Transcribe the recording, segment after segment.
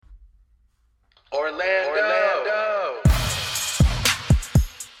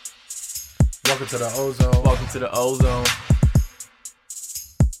Welcome to the Ozone. Welcome to the Ozone.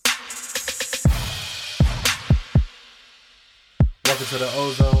 Welcome to the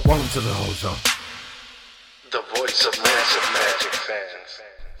Ozone. Welcome to the Ozone. The voice of Magic fans.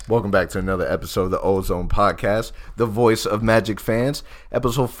 Welcome back to another episode of the Ozone Podcast, the voice of Magic fans.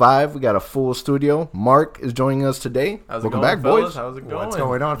 Episode 5, we got a full studio. Mark is joining us today. How's Welcome it going, back, fellas? boys. How's it going? What's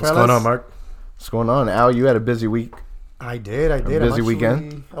going on, What's fellas? going on, Mark? What's going on? Al, you had a busy week. I did. busy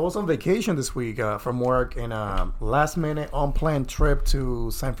weekend? I was on vacation this week from work in a last-minute unplanned trip to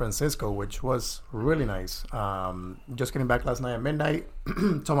San Francisco, which was really nice. Just getting back last night at midnight.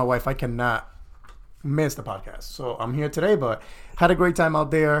 Told my wife I cannot miss the podcast. So I'm here today, but had a great time out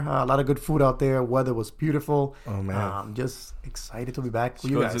there. A lot of good food out there. Weather was beautiful. Oh, man. Just excited to be back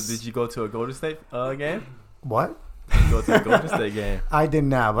with you guys. Did you go to a Golden State game? What? Go to the Golden State game. I did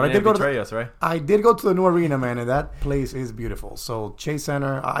not, but You I did didn't go to betray us, right? I did go to the new arena, man, and that place is beautiful. So Chase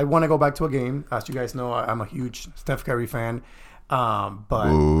Center, I want to go back to a game. As you guys know, I'm a huge Steph Curry fan.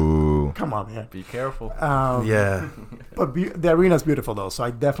 But Ooh. come on, man. Be careful. Yeah. But the arena's beautiful, though. So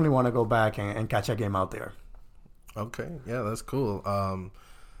I definitely want to go back and catch a game out there. Okay, yeah, that's cool.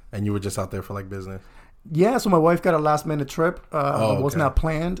 And you were just out there for like business? Yeah, so my wife got a last-minute trip. It was okay. not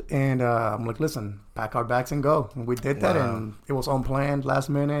planned. And I'm like, listen, pack our bags and go. And we did that, Wow. and it was unplanned, last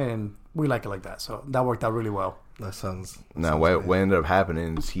minute, and we like it like that. So that worked out really well. That sounds. Now, what ended up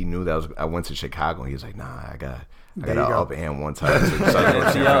happening is he knew that I went to Chicago. He was like, nah, I got There to you go. up and one time to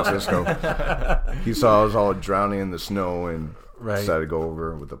San Francisco. He saw us all drowning in the snow and decided to go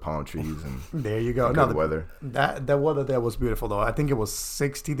over with the palm trees and There you go. good weather. The weather there was beautiful, though. I think it was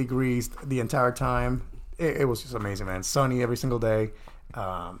 60 degrees the entire time. It was just amazing, man. Sunny every single day.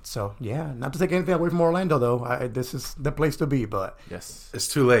 So, yeah, not to take anything away from Orlando, though. This is the place to be, but Yes. It's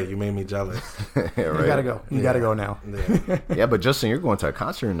too late. You made me jealous. Yeah, right. you got to go. You got to go now. Yeah, Yeah, but Justin, you're going to a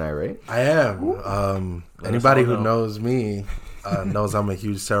concert tonight, right? I am. Let Anybody us all who know. knows me knows I'm a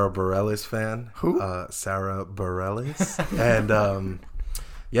huge Sarah Bareilles fan. Who? Sarah Bareilles. And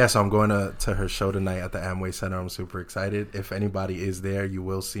yeah, so I'm going to her show tonight at the Amway Center. I'm super excited. If anybody is there, you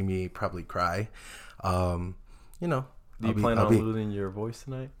will see me probably cry. You know. Do you plan on losing your voice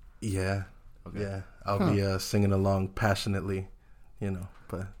tonight? Yeah. Okay. Yeah. I'll be singing along passionately, you know,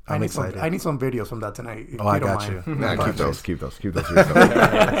 but I'm excited. I need some videos from that tonight. if I you don't got mind. you. Nah, keep those to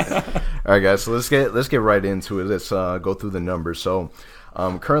yourself. All right, guys. So let's get right into it. Let's go through the numbers. So,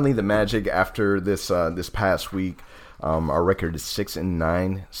 currently the Magic after this past week, our record is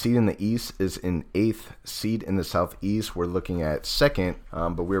 6-9. Seed in the East is in 8th. Seed in the Southeast, we're looking at 2nd,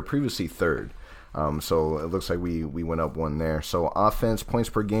 but we were previously 3rd. So it looks like we went up one there. So offense, points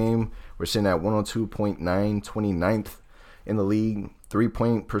per game, we're sitting at 102.9, 29th in the league.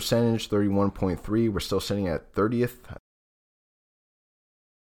 3-point percentage, 31.3. We're still sitting at 30th.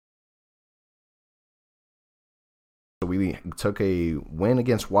 So we took a win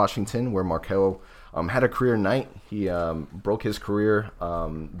against Washington where Markelle had a career night. He broke his career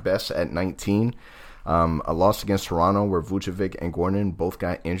best at 19. A loss against Toronto where Vucevic and Gordon both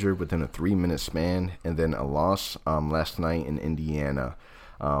got injured within a 3-minute span, and then a loss last night in Indiana.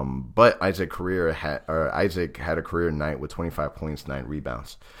 But Isaac had a career night with 25 points, 9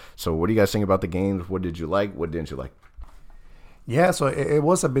 rebounds. So what do you guys think about the games? What did you like? What didn't you like? Yeah, so it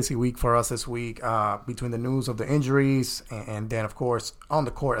was a busy week for us this week between the news of the injuries and then, of course, on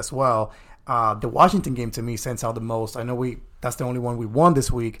the court as well. The Washington game to me stands out the most. I know that's the only one we won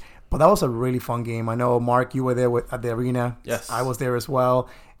this week, but that was a really fun game. I know, Mark, you were there at the arena. Yes. I was there as well.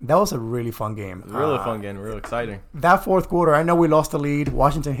 That was a really fun game. Really fun game. Real exciting. That fourth quarter, I know we lost the lead.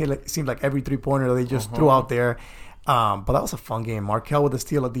 Washington seemed like every three-pointer they just threw out there. But that was a fun game. Markelle with the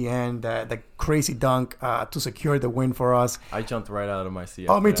steal at the end, the crazy dunk to secure the win for us. I jumped right out of my seat.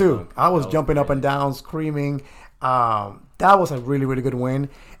 Oh, me after that too. dunk. I was That jumping up great. and down, screaming. That was a really, really good win.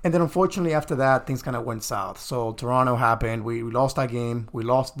 And then, unfortunately, after that, things kind of went south. So, Toronto happened. We lost that game. We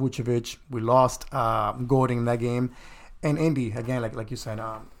lost Vucevic. We lost Gordon in that game. And Indy, again, like you said,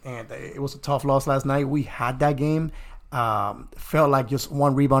 and it was a tough loss last night. We had that game. Felt like just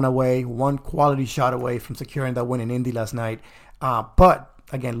one rebound away, one quality shot away from securing that win in Indy last night. But,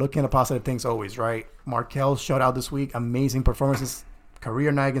 again, looking at positive things always, right? Markelle showed out this week. Amazing performances.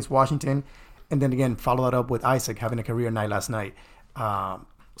 Career night against Washington. And then again, follow that up with Isaac having a career night last night.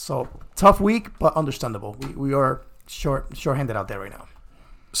 So tough week, but understandable. We are short-handed out there right now.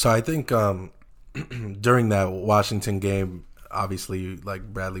 So I think during that Washington game, obviously, like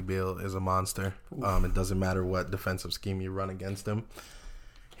Bradley Beal is a monster. It doesn't matter what defensive scheme you run against him.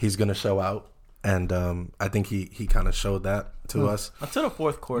 He's going to show out. and I think he kind of showed that to us. Until the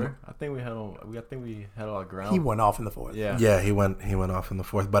fourth quarter, I think we had a lot of ground. He went off in the fourth. Yeah. Yeah, he went off in the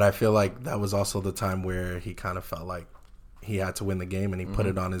fourth, but I feel like that was also the time where he kind of felt like he had to win the game, and he put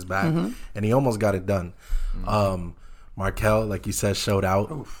it on his back, and he almost got it done. Markelle, like you said, showed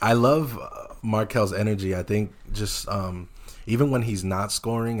out. Oof. I love Markelle's energy. I think just even when he's not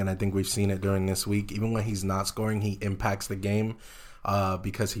scoring, and I think we've seen it during this week, even when he's not scoring, he impacts the game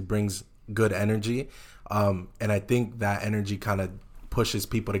because he brings good energy. And I think that energy kind of pushes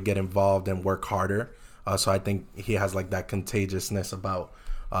people to get involved and work harder. So I think he has like that contagiousness about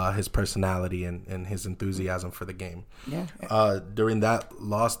his personality and his enthusiasm for the game. Yeah. During that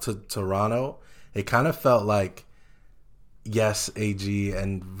loss to Toronto, it kind of felt like, yes, AG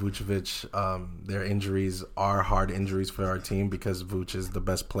and Vucevic, their injuries are hard injuries for our team because Vuce is the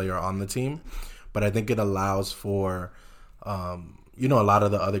best player on the team. But I think it allows for, a lot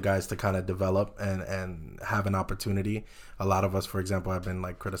of the other guys to kind of develop and have an opportunity. A lot of us, for example, have been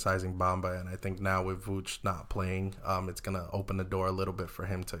like criticizing Bamba, and I think now with Vuce not playing, it's going to open the door a little bit for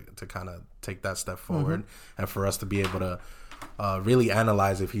him to kind of take that step forward and for us to be able to really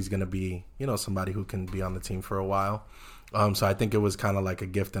analyze if he's going to be, somebody who can be on the team for a while. So I think it was kind of like a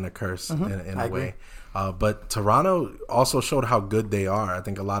gift and a curse in a way. But Toronto also showed how good they are. I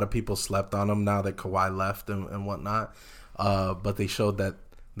think a lot of people slept on them now that Kawhi left and whatnot. But they showed that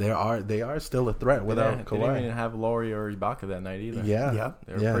they are still a threat without Kawhi. They didn't even have Laurie or Ibaka that night either. Yeah.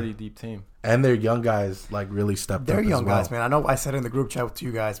 They're a pretty deep team. And their young guys like really stepped up. They're young as well. guys, man. I know I said in the group chat to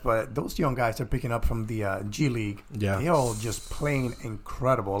you guys, but those young guys are picking up from the G League. Yeah. They're all just playing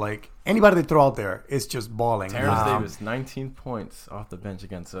incredible. Like, anybody they throw out there is just balling. Terrence Davis, 19 points off the bench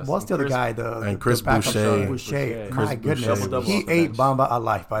against us. What's the other guy? Chris Boucher. Boucher. My goodness. He ate Bamba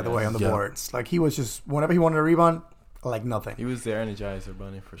alive, by the way, on the boards. Like, he was just, whenever he wanted a rebound, like nothing. He was their energizer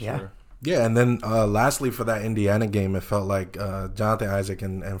bunny for sure. Yeah, and then lastly for that Indiana game, it felt like Jonathan Isaac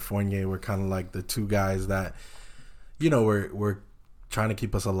and Fournier were kind of like the two guys that, were trying to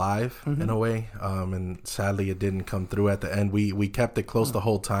keep us alive in a way. And sadly, it didn't come through at the end. We kept it close the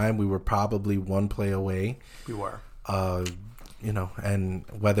whole time. We were probably one play away. We were. And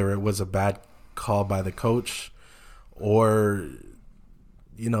whether it was a bad call by the coach or,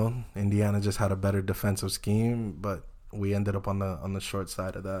 Indiana just had a better defensive scheme, but we ended up on the short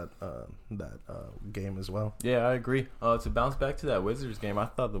side of that game as well. Yeah, I agree. To bounce back to that Wizards game, I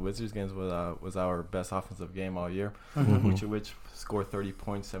thought the Wizards games was our best offensive game all year. Vucevic scored 30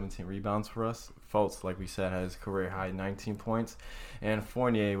 points, 17 rebounds for us. Fultz, like we said, had his career high 19 points. And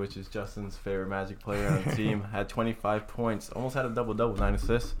Fournier, which is Justin's favorite Magic player on the team, had 25 points. Almost had a double-double, 9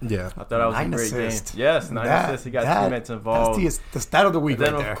 assists. Yeah. I thought that was a great game. Yes, 9 assists. He got teammates involved. That's the stat of the week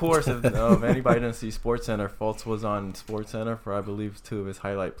then, right there. Of course, if anybody didn't see SportsCenter, Fultz was on SportsCenter for, I believe, 2 of his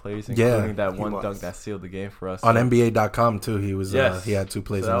highlight plays, including that one dunk that sealed the game for us. On NBA.com, too, he was. He had 2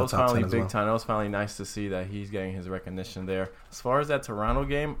 plays so in the top 10 as well. That was finally big time. That was finally nice to see that he's getting his recognition there. As far as that Toronto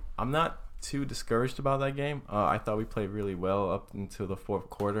game, I'm not too discouraged about that game. I thought we played really well up until the fourth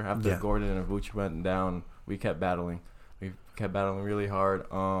quarter. After Gordon and Vuce went down, we kept battling. We kept battling really hard.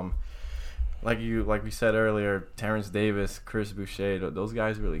 Like we said earlier, Terrence Davis, Chris Boucher, those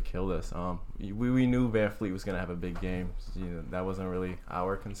guys really killed us. We knew Van Fleet was gonna have a big game. That wasn't really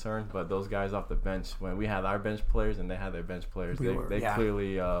our concern. But those guys off the bench, when we had our bench players and they had their bench players, they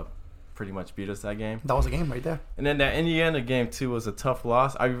clearly pretty much beat us that game. That was a game right there. And then that Indiana game too was a tough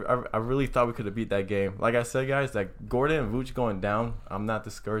loss. I really thought we could have beat that game. Like I said, guys, that Gordon and Vuce going down, I'm not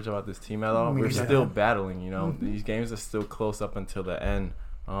discouraged about this team at all. We're still battling. These games are still close up until the end.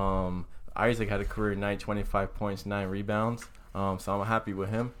 Isaac had a career night, 25 points, 9 rebounds. So I'm happy with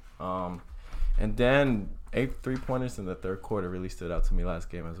him. And then 8 3-pointers in the third quarter really stood out to me last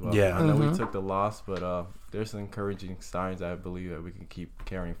game as well. Yeah. I know we took the loss, but there's some encouraging signs I believe that we can keep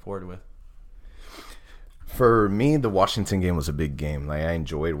carrying forward with. For me, the Washington game was a big game. Like, I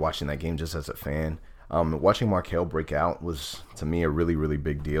enjoyed watching that game just as a fan. Watching Markelle break out was, to me, a really, really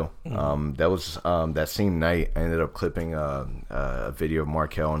big deal. That was that same night. I ended up clipping a video of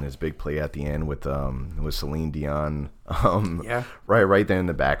Markelle and his big play at the end with Celine Dion, right there in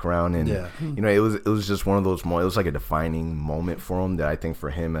the background. And it was just one of those moments. It was like a defining moment for him that I think for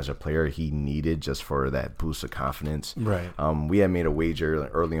him as a player he needed just for that boost of confidence. Right. We had made a wager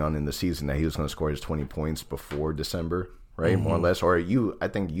early on in the season that he was going to score his 20 points before December, right, more or less. Or I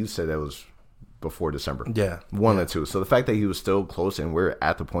think you said that was before December. Yeah. One or two. So the fact that he was still close, and we're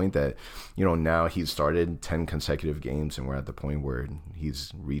at the point that, now he's started 10 consecutive games, and we're at the point where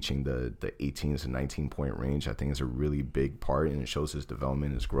he's reaching the 18 to 19 point range, I think is a really big part, and it shows his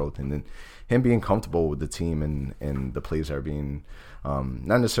development, his growth, and then him being comfortable with the team and the plays that are being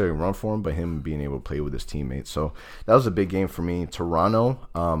not necessarily run for him, but him being able to play with his teammates. So that was a big game for me. Toronto,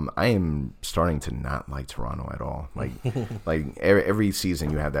 I am starting to not like Toronto at all. Like every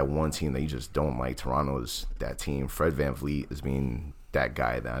season you have that one team that you just don't like. Toronto is that team. Fred VanVleet is being that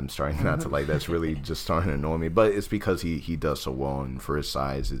guy that I'm starting not to like. That's really just starting to annoy me. But it's because he does so well, and for his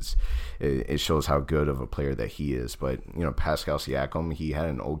size, it shows how good of a player that he is. But Pascal Siakam, he had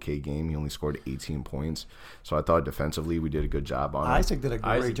an okay game. He only scored 18 points. So I thought defensively we did a good job on it. Isaac did a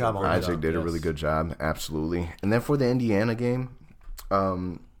great job on it. Isaac did a really good job, absolutely. And then for the Indiana game,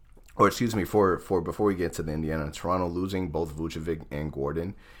 before we get to the Indiana, Toronto losing both Vucevic and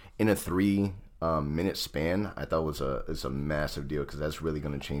Gordon in a 3-minute span, I thought was a massive deal, because that's really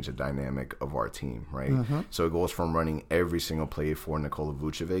going to change the dynamic of our team, right? So it goes from running every single play for Nikola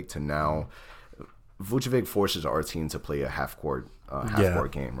Vucevic to now Vucevic forces our team to play a half-court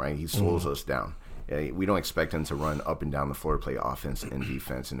game, right? He slows us down. We don't expect him to run up and down the floor, play offense and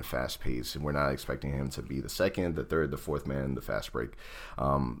defense in a fast pace. And we're not expecting him to be the second, the third, the fourth man in the fast break.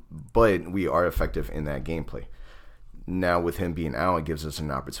 But we are effective in that gameplay. Now, with him being out, it gives us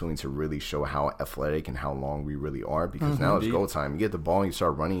an opportunity to really show how athletic and how long we really are, because now it's go time. You get the ball, you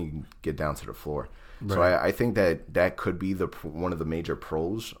start running, you get down to the floor. Right. So I think that could be one of the major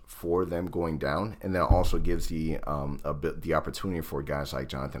pros for them going down, and that also gives the opportunity for guys like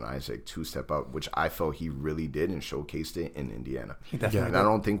Jonathan Isaac to step up, which I felt he really did and showcased it in Indiana. And I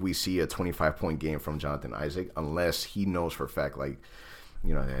don't think we see a 25-point game from Jonathan Isaac unless he knows for a fact, like,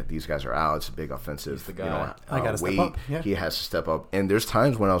 these guys are out. It's a big offensive I gotta weight. step up. Yeah. He has to step up. And there's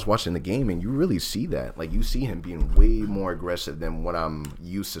times when I was watching the game and you really see that. Like, you see him being way more aggressive than what I'm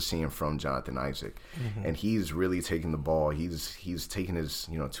used to seeing from Jonathan Isaac. And he's really taking the ball. He's taking his,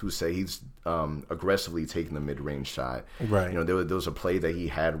 he's aggressively taking the mid-range shot. Right. There was a play that he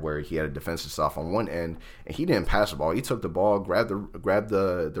had where he had a defensive stop on one end, and he didn't pass the ball. He took the ball, grabbed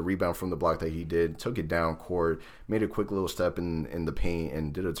the rebound from the block that he did, took it down court, made a quick little step in the paint,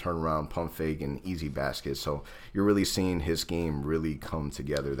 and did a turnaround, pump fake, and easy basket. So you're really seeing his game really come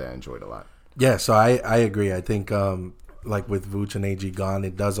together that I enjoyed a lot. Yeah, so I agree. I think like with Vooch and AG gone,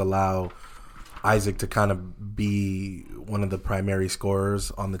 it does allow Isaac to kind of be one of the primary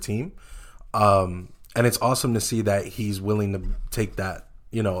scorers on the team. And it's awesome to see that he's willing to take that,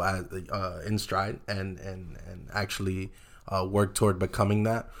 in stride and actually work toward becoming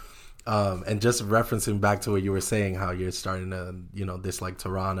that. And just referencing back to what you were saying, how you're starting to, dislike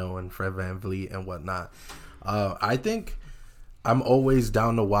Toronto and Fred VanVleet and whatnot. I think I'm always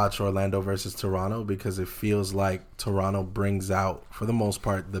down to watch Orlando versus Toronto, because it feels like Toronto brings out, for the most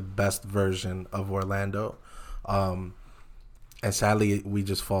part, the best version of Orlando. And sadly, we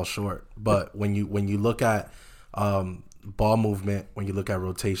just fall short. But when you look at ball movement, when you look at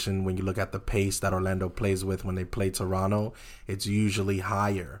rotation, when you look at the pace that Orlando plays with when they play Toronto, it's usually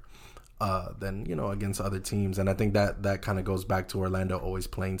higher than against other teams. And I think that kind of goes back to Orlando always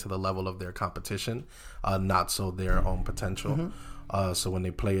playing to the level of their competition, not so their own potential. So when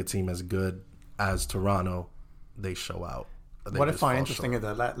they play a team as good as Toronto, they show out. What I find interesting is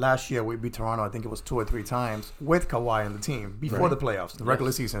that last year we beat Toronto, I think it was 2 or 3 times, with Kawhi on the team before the playoffs, the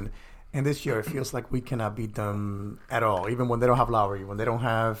regular season. And this year it feels like we cannot beat them at all, even when they don't have Lowry, when they don't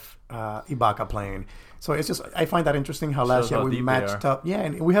have Ibaka playing. So it's just, I find that interesting how last year we matched up. Yeah,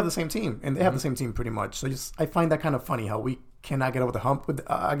 and we have the same team, and they have the same team pretty much. So I find that kind of funny how we cannot get over the hump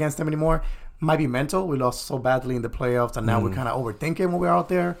against them anymore. Might be mental. We lost so badly in the playoffs, and now we're kind of overthinking when we're out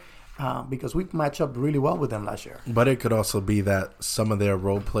there. Because we matched up really well with them last year. But it could also be that some of their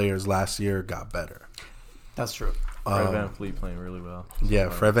role players last year got better. That's true. Fred VanVleet playing really well. Yeah,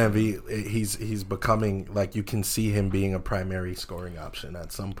 Fred VanVleet, he's becoming, like, you can see him being a primary scoring option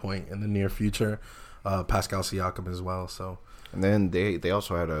at some point in the near future. Pascal Siakam as well. So, and then they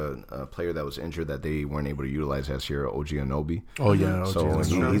also had a player that was injured that they weren't able to utilize last year, OG Anunoby. Oh yeah, so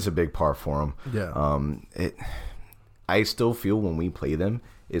he's a big part for him. Yeah. I still feel when we play them,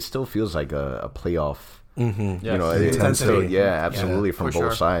 it still feels like a playoff. Mm-hmm. Yes. It's still, absolutely, from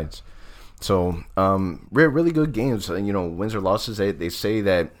both sides. So, really good games. Wins or losses, they say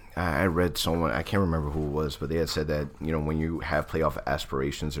that, I read someone, I can't remember who it was, but they had said that, when you have playoff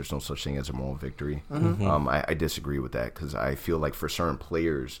aspirations, there's no such thing as a moral victory. I disagree with that, because I feel like for certain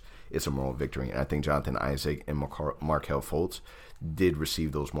players, it's a moral victory. And I think Jonathan Isaac and Markelle Fultz, did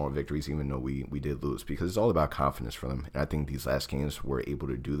receive those moral victories, even though we did lose, because it's all about confidence for them. And I think these last games were able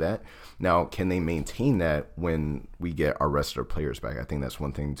to do that. Now, can they maintain that when we get our rest of our players back? I think that's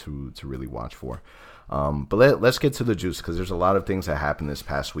one thing to really watch for. But let's get to the juice, because there's a lot of things that happened this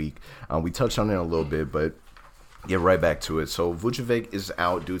past week. We touched on it a little bit, but get right back to it. So Vucevic is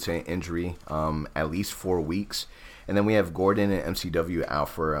out due to an injury, at least 4 weeks. And then we have Gordon and MCW out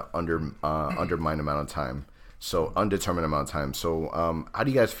for undetermined amount of time. So how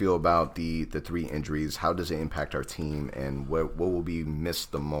do you guys feel about the 3 injuries? How does it impact our team, and what will be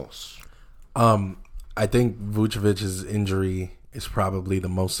missed the most? I think Vucevic's injury is probably the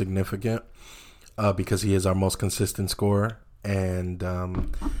most significant because he is our most consistent scorer. And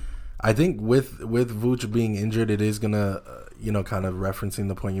I think with Vuce being injured, it is going to, kind of referencing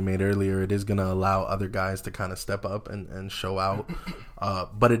the point you made earlier, it is going to allow other guys to kind of step up and show out.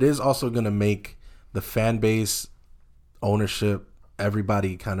 But it is also going to make the fan base, ownership,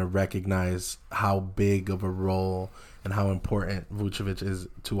 everybody kind of recognize how big of a role and how important Vucevic is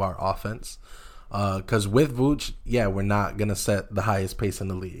to our offense. Because with Vuce, we're not going to set the highest pace in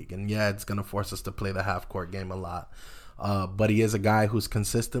the league. And it's going to force us to play the half-court game a lot. But he is a guy who's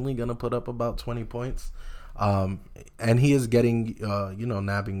consistently going to put up about 20 points. And he is getting,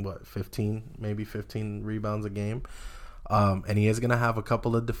 nabbing, 15 rebounds a game. And he is going to have a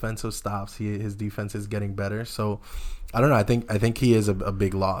couple of defensive stops. His defense is getting better. So, I don't know. I think he is a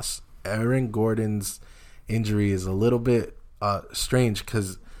big loss. Aaron Gordon's injury is a little bit strange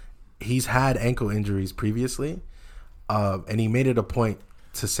because he's had ankle injuries previously. And he made it a point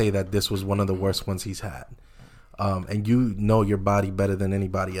to say that this was one of the worst ones he's had. And you know your body better than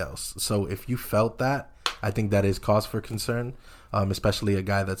anybody else. So if you felt that, I think that is cause for concern, especially a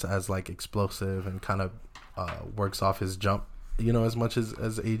guy that's as explosive and kind of works off his jump, as much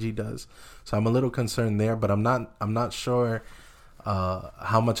as AG does. So I'm a little concerned there, but I'm not sure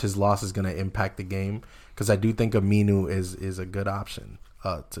how much his loss is going to impact the game, because I do think Aminu is a good option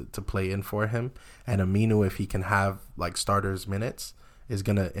to play in for him. And Aminu, if he can have starters minutes, is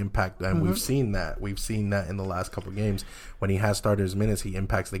going to impact, and we've seen that in the last couple of games. When he has starters minutes, he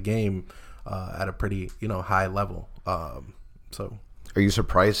impacts the game at a pretty high level. So are you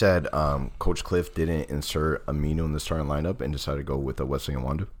surprised that Coach Cliff didn't insert Aminu in the starting lineup and decided to go with Wesley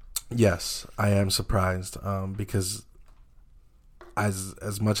Iwundu? Yes, I am surprised because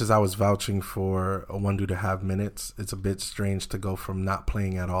as much as I was vouching for Iwundu to have minutes, it's a bit strange to go from not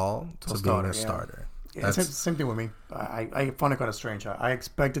playing at all to being a starter. Yeah, same thing with me. I found it kind of strange. I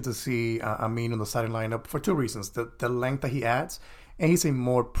expected to see Aminu in the starting lineup for 2 reasons: the length that he adds, and he's a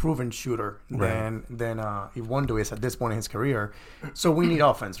more proven shooter than Iwundu is at this point in his career. So we need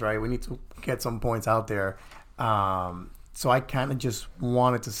offense, right? We need to get some points out there. So I kind of just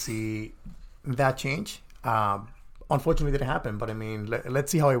wanted to see that change. Unfortunately, it didn't happen. But I mean,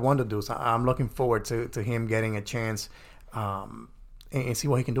 let's see how Iwundu does. I'm looking forward to him getting a chance and see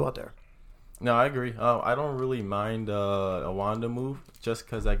what he can do out there. No, I agree. I don't really mind a Wanda move, just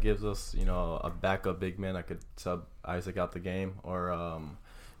because that gives us, a backup big man that could sub Isaac out the game, or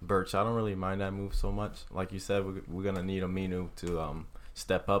Birch. I don't really mind that move so much. Like you said, we're going to need Aminu to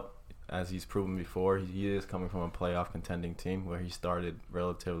step up, as he's proven before. He is coming from a playoff contending team where he started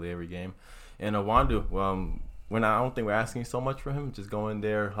relatively every game. And Iwundu, I don't think we're asking so much for him. Just go in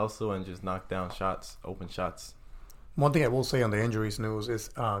there, hustle, and just knock down shots, open shots. One thing I will say on the injuries news is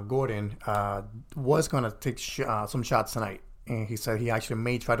Gordon was going to take some shots tonight. And he said he actually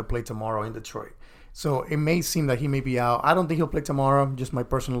may try to play tomorrow in Detroit. So it may seem that he may be out. I don't think he'll play tomorrow, just my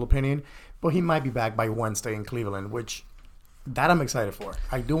personal opinion. But he might be back by Wednesday in Cleveland, which that I'm excited for.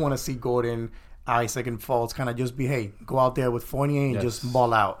 I do want to see Gordon, Isaac, and Fultz kind of just be, go out there with Fournier and just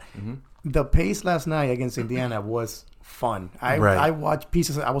ball out. Mm-hmm. The pace last night against Indiana was fun. I watched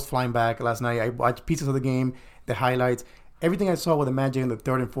pieces. I was flying back last night. I watched pieces of the game, the highlights. Everything I saw with the Magic in the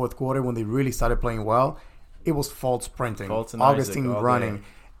third and fourth quarter when they really started playing well, it was Fultz sprinting, Augustine running.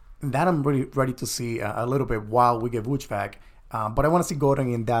 That I'm really ready to see a little bit while we get Vooch back. But I want to see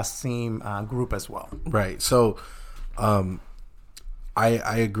Gordon in that same group as well. Right. So I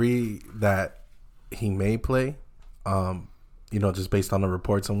agree that he may play, just based on the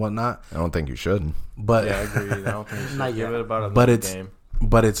reports and whatnot. I don't think you should. But yeah, I agree. I don't think you should. Not Give yet. it about but another game.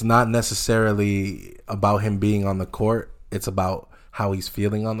 But it's not necessarily about him being on the court. It's about how he's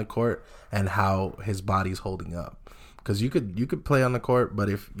feeling on the court and how his body's holding up. Because you could play on the court, but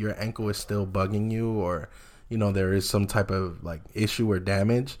if your ankle is still bugging you, or there is some type of issue or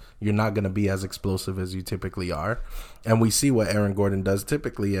damage, you're not going to be as explosive as you typically are. And we see what Aaron Gordon does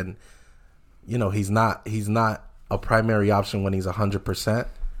typically, and he's not a primary option when he's 100%.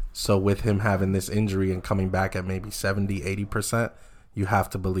 So with him having this injury and coming back at maybe 70, 80%, you have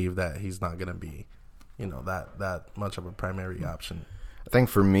to believe that he's not going to be, that much of a primary option. I think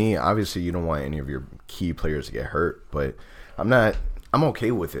for me, obviously you don't want any of your key players to get hurt, but I'm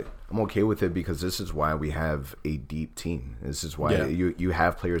okay with it. I'm okay with it because this is why we have a deep team. This is why you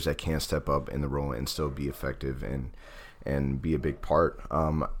have players that can step up in the role and still be effective and be a big part.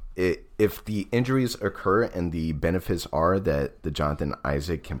 If the injuries occur and the benefits are that the Jonathan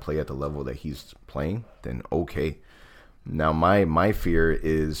Isaac can play at the level that he's playing, then okay. Now, my fear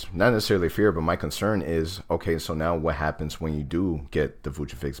is not necessarily fear, but my concern is, okay, so now what happens when you do get the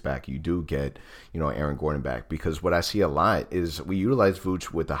Vucevic back? You do get, Aaron Gordon back? Because what I see a lot is we utilize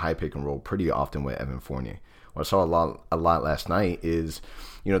Vuce with the high pick and roll pretty often with Evan Fournier. What I saw a lot last night is,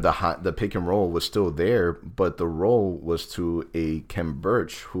 the pick and roll was still there, but the roll was to a Khem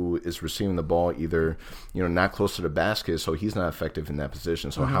Birch who is receiving the ball either, not close to the basket, so he's not effective in that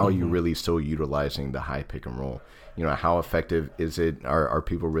position. So how are you really still utilizing the high pick and roll? How effective is it? Are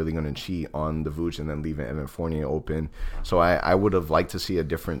people really going to cheat on the Vooch and then leaving Evan Fournier open? So I would have liked to see a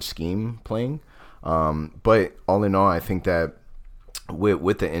different scheme playing. But all in all, I think that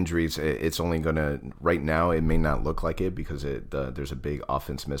with the injuries, it's only going to, right now, it may not look like it because there's a big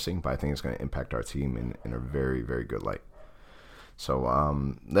offense missing, but I think it's going to impact our team in a very, very good light. So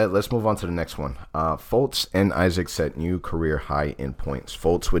let's move on to the next one. Fultz and Isaac set new career high in points.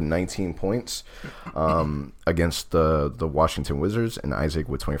 Fultz with 19 points against the Washington Wizards, and Isaac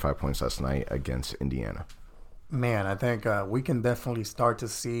with 25 points last night against Indiana. Man, I think we can definitely start to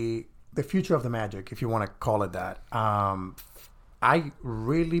see the future of the Magic, if you want to call it that. I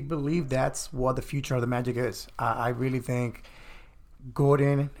really believe that's what the future of the Magic is. I really think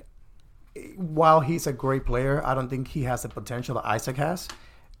Gordon, while he's a great player, I don't think he has the potential that Isaac has.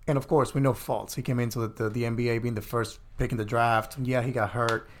 And of course, we know Fultz. He came into the NBA being the first pick in the draft. Yeah, he got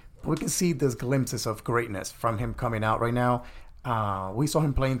hurt. But we can see these glimpses of greatness from him coming out right now. We saw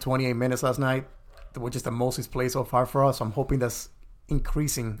him playing 28 minutes last night, which is the most he's played so far for us. So I'm hoping that's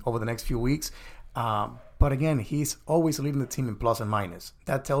increasing over the next few weeks. But again, he's always leading the team in plus and minus.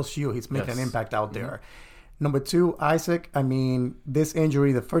 That tells you he's making an impact out there. Number two, Isaac. I mean, this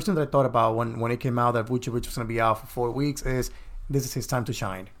injury, the first thing that I thought about when it came out that Vucevic was going to be out for 4 weeks is this is his time to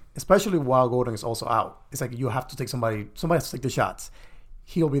shine, especially while Gordon is also out. It's like you have to take somebody has to take the shots.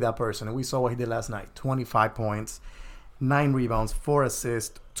 He'll be that person. And we saw what he did last night. 25 points, 9 rebounds, 4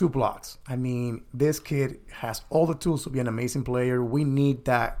 assists, 2 blocks. I mean, this kid has all the tools to be an amazing player. We need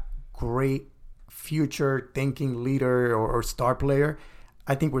that great future thinking leader or star player.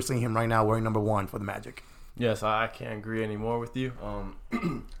 I think we're seeing him right now wearing number 1 for the Magic. Yes, I can't agree anymore with you.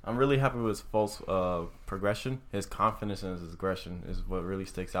 I'm really happy with his Fultz progression. His confidence and his aggression is what really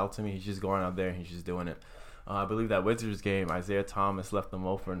sticks out to me. He's just going out there and he's just doing it. I believe that Wizards game, Isaiah Thomas left them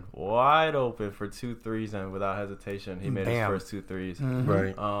wide open for 2 threes, and without hesitation, he made his first 2 threes. Mm-hmm.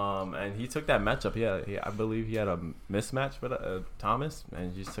 Right. And he took that matchup. I believe he had a mismatch with Thomas,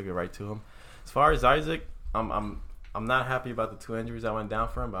 and he just took it right to him. As far as Isaac, I'm not happy about the 2 injuries that went down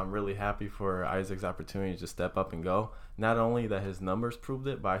for him, but I'm really happy for Isaac's opportunity to step up and go. Not only that his numbers proved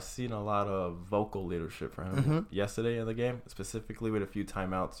it, but I've seen a lot of vocal leadership from him yesterday in the game, specifically with a few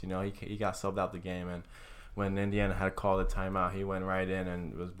timeouts. He got subbed out the game, and when Indiana had to call the timeout, he went right in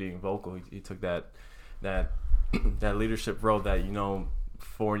and was being vocal. He took that leadership role that,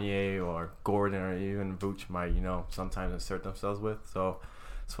 Fournier or Gordon or even Vooch might, sometimes insert themselves with. So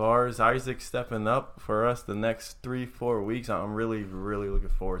as far as Isaac stepping up for us the next 3-4 weeks, I'm really, really looking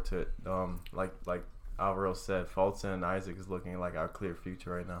forward to it. Like Alvaro said, Fultz and Isaac is looking like our clear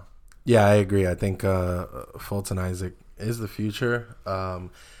future right now. Yeah, I agree. I think Fultz and Isaac is the future.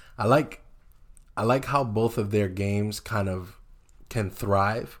 I like how both of their games kind of can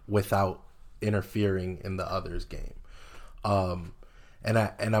thrive without interfering in the other's game.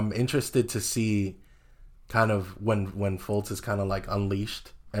 And I'm interested to see kind of when Fultz is kind of like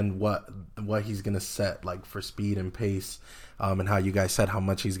unleashed and what he's going to set like for speed and pace, and how you guys said how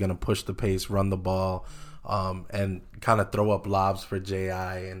much he's going to push the pace, run the ball, and kind of throw up lobs for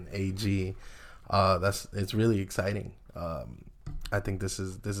J.I. and A.G. It's really exciting. I think this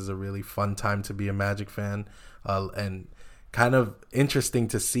is a really fun time to be a Magic fan, and kind of interesting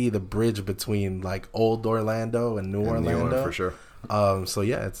to see the bridge between like old Orlando and New Orlando for sure. So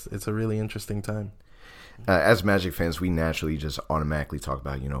yeah, it's a really interesting time. As Magic fans, we naturally just automatically talk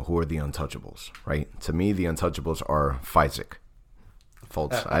about, who are the untouchables, right? To me, the untouchables are Isaac.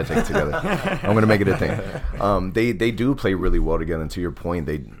 Fultz, Isaac together. I'm gonna make it a thing. They do play really well together. And to your point,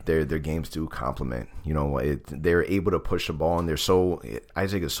 their games do complement. You know, they're able to push the ball, and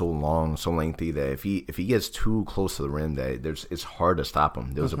Isaac is so long, so lengthy that if he gets too close to the rim, it's hard to stop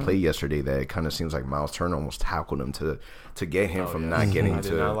him. There was a play yesterday that it kind of seems like Miles Turner almost tackled him to get him from not getting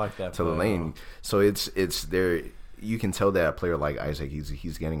to the lane. So it's there. You can tell that a player like Isaac,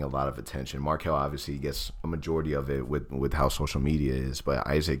 he's getting a lot of attention. Markelle obviously gets a majority of it with how social media is, but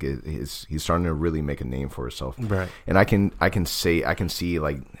Isaac he's starting to really make a name for himself. Right. And I can see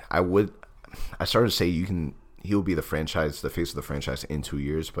like I started to say he'll be the face of the franchise in 2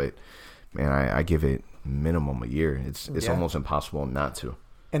 years, but man, I give it minimum a year. It's almost impossible not to.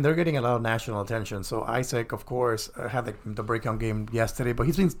 And they're getting a lot of national attention. So Isaac, of course, had the breakout game yesterday, but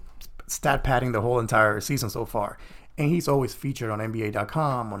he's been stat padding the whole entire season so far. And he's always featured on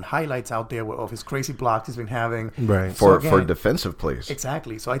NBA.com, on highlights out there of his crazy blocks he's been having. Right. For defensive plays.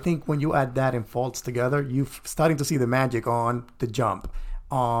 Exactly. So I think when you add that and Fultz together, you're starting to see the magic on The Jump,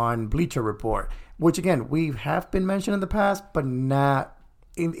 on Bleacher Report, which, again, we have been mentioned in the past, but not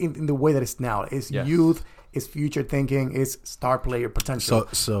in the way that it's now. It's youth, it's future thinking, it's star player potential.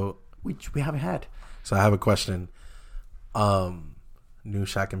 So which we haven't had. So I have a question. New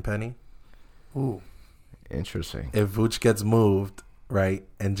Shaq and Penny. Ooh. Interesting. If Vooch gets moved, right,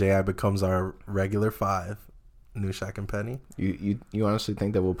 and J.I. becomes our regular 5, new Shaq and Penny. You honestly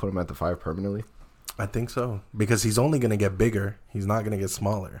think that we'll put him at the 5 permanently? I think so. Because he's only going to get bigger. He's not going to get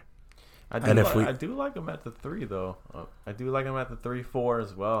smaller. I do like him at the 3, though. I do like him at the 3-4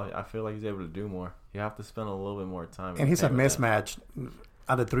 as well. I feel like he's able to do more. You have to spend a little bit more time. And he's a mismatch.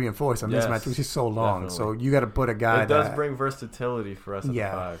 Out of 3 and 4, it's a mismatch, which is so long. Definitely. So you got to put a guy. It does bring versatility for us at the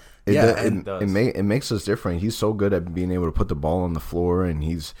 5. It makes us different. He's so good at being able to put the ball on the floor, and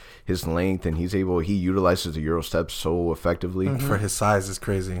his length, and he utilizes the Euro step so effectively. Mm-hmm. For his size, is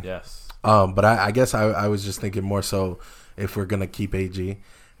crazy. Yes. But I guess I was just thinking more so if we're gonna keep AG,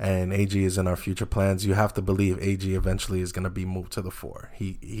 and AG is in our future plans, you have to believe AG eventually is gonna be moved to the 4.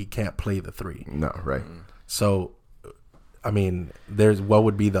 He can't play the 3. No, right. So, I mean, what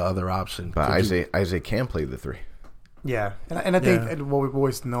would be the other option? But Isaac can play the 3. Yeah, and I think what we've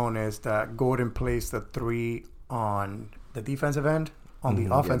always known is that Gordon plays the 3 on the defensive end. On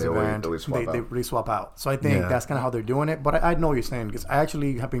the offensive end, they really swap out. So I think that's kind of how they're doing it. But I know what you're saying, because I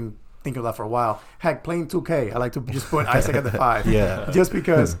actually have been thinking of that for a while. Heck, playing 2K, I like to just put Isaac at the 5. Yeah. Just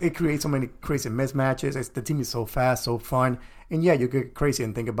because it creates so many crazy mismatches. The team is so fast, so fun. And yeah, you get crazy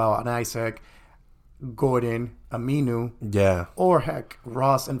and think about an Isaac, Gordon, Aminu, or heck,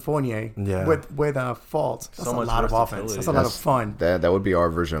 Ross and Fournier with Fultz. That's a lot of offense. That's a lot of fun. That would be our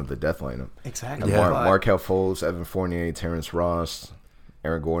version of the death lineup. Exactly. Markelle Fultz, Evan Fournier, Terrence Ross,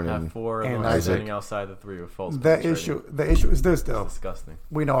 Aaron Gordon, have 4 and Isaac sitting outside the 3 with Fultz. The issue is this, though. It's disgusting.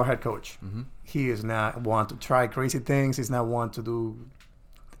 We know our head coach. Mm-hmm. He is not one to try crazy things. He's not one to do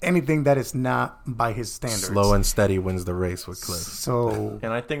anything that is not by his standards. Slow and steady wins the race with Cliff. So,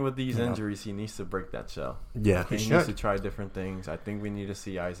 and I think with these injuries, he needs to break that shell. Yeah, he needs to try different things. I think we need to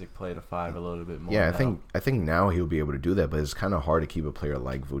see Isaac play the 5 a little bit more. Yeah, I think now he'll be able to do that, but it's kind of hard to keep a player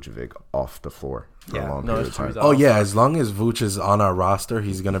like Vucevic off the floor for a long period of time. Oh yeah, as long as Vooch is on our roster,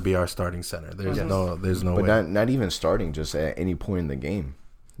 he's going to be our starting center. There's no way. But not even starting, just at any point in the game.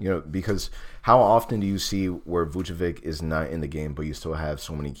 You know, because how often do you see where Vucevic is not in the game, but you still have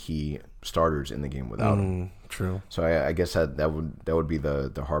so many key starters in the game without him? True. So I guess that would be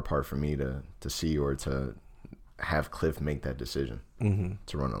the hard part for me to see, or to have Cliff make that decision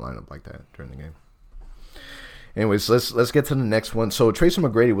to run a lineup like that during the game. Anyways, let's get to the next one. So Tracy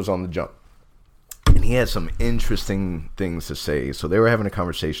McGrady was on The Jump, and he had some interesting things to say. So they were having a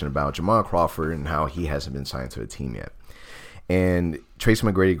conversation about Jamal Crawford and how he hasn't been signed to a team yet. And Tracy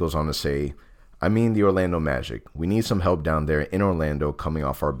McGrady goes on to say, I mean the Orlando Magic. We need some help down there in Orlando coming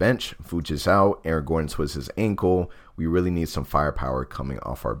off our bench. Vooch is out. Aaron Gordon twists his ankle. We really need some firepower coming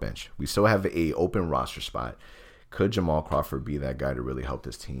off our bench. We still have a open roster spot. Could Jamal Crawford be that guy to really help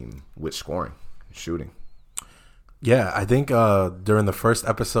this team with scoring and shooting? Yeah, I think during the first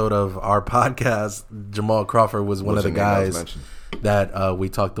episode of our podcast, Jamal Crawford was one of the guys that we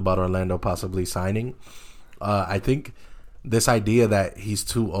talked about Orlando possibly signing. I think this idea that he's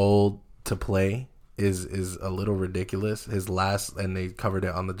too old to play is a little ridiculous. His last, and they covered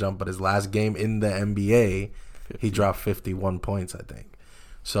it on The Jump, but his last game in the NBA, he dropped 51 points, I think.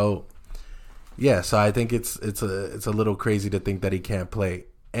 So, yeah, so I think it's a little crazy to think that he can't play.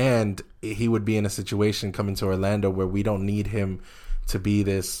 And he would be in a situation coming to Orlando where we don't need him to be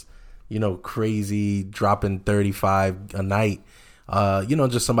this, crazy dropping 35 a night.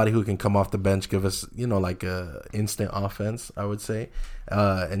 Just somebody who can come off the bench, give us, like a instant offense, I would say,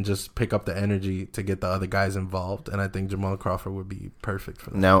 and just pick up the energy to get the other guys involved. And I think Jamal Crawford would be perfect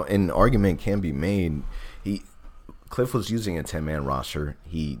for that. Now, an argument can be made. Cliff was using a 10-man roster.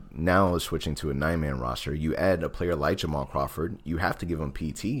 He now is switching to a 9-man roster. You add a player like Jamal Crawford, you have to give him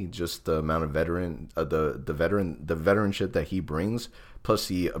PT. Just the amount of the veteranship that he brings, plus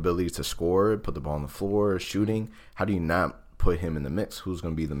the ability to score, put the ball on the floor, shooting. How do you not put him in the mix? Who's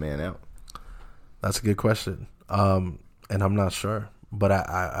going to be the man out? That's a good question, and I'm not sure. But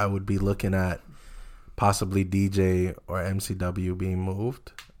I would be looking at possibly DJ or MCW being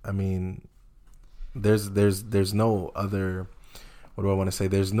moved. I mean, there's no other, what do I want to say?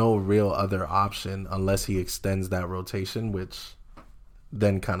 There's no real other option unless he extends that rotation, which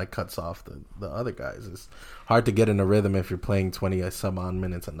then kind of cuts off the other guys. It's hard to get in a rhythm if you're playing 20 some odd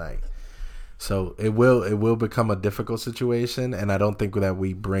minutes a night. So it will become a difficult situation, and I don't think that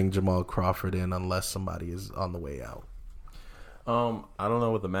we bring Jamal Crawford in unless somebody is on the way out. I don't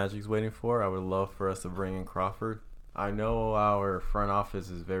know what the Magic's waiting for. I would love for us to bring in Crawford. I know our front office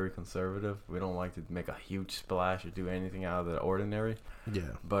is very conservative. We don't like to make a huge splash or do anything out of the ordinary. Yeah.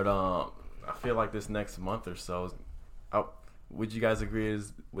 But I feel like this next month or so, would you guys agree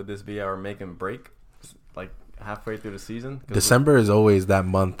would this be our make and break, like halfway through the season? December is always that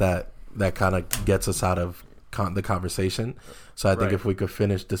month that kind of gets us out of the conversation. So I think if we could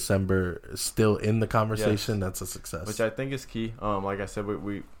finish December still in the conversation, that's a success. Which I think is key. Like I said,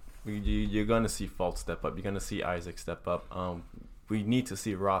 you're going to see Fultz step up. You're going to see Isaac step up. We need to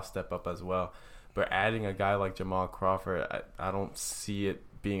see Ross step up as well. But adding a guy like Jamal Crawford, I don't see it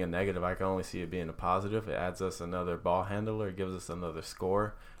being a negative. I can only see it being a positive. It adds us another ball handler. It gives us another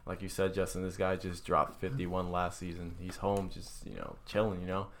score. Like you said, Justin, this guy just dropped 51 last season. He's home just, chilling,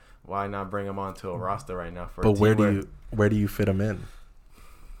 Why not bring him onto a roster right now for a team? But where do you fit him in?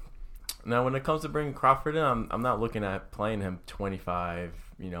 Now, when it comes to bringing Crawford in, I'm not looking at playing him 25,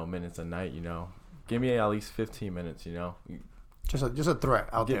 minutes a night. Give me at least 15 minutes. Just a threat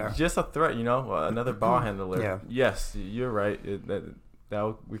out there. Just a threat. Another ball handler. Yeah. Yes, you're right. That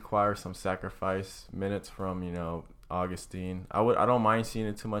would require some sacrifice minutes from Augustine. I don't mind seeing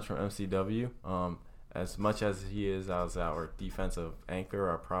it too much from MCW. As much as he is as our defensive anchor,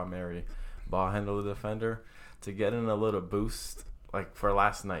 our primary ball handler defender, to get in a little boost like for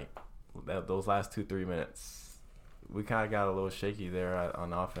last night, those last 2-3 minutes, we kind of got a little shaky there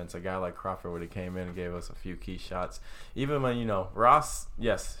on offense. A guy like Crawford would have came in and gave us a few key shots. Even when Ross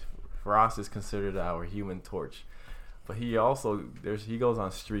is considered our human torch, but he also he goes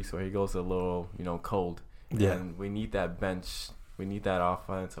on streaks where he goes a little cold. Yeah, and we need that bench. We need that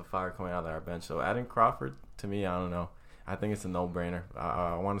offensive fire coming out of our bench. So adding Crawford, to me, I don't know. I think it's a no-brainer.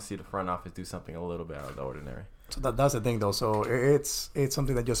 I want to see the front office do something a little bit out of the ordinary. So that's the thing, though. So it's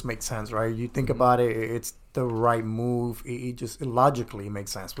something that just makes sense, right? You think about it, it's the right move. It logically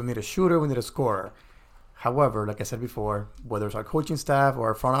makes sense. We need a shooter. We need a scorer. However, like I said before, whether it's our coaching staff or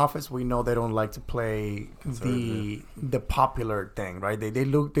our front office, we know they don't like to play the popular thing, right? They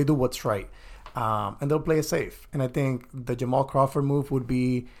do what's right. And they'll play it safe. And I think the Jamal Crawford move would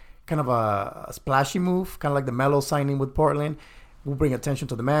be kind of a splashy move, kind of like the Melo signing with Portland. Will bring attention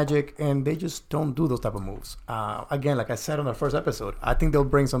to the Magic, and they just don't do those type of moves. Again, like I said on the first episode, I think they'll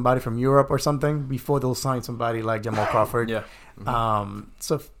bring somebody from Europe or something before they'll sign somebody like Jamal Crawford. Yeah.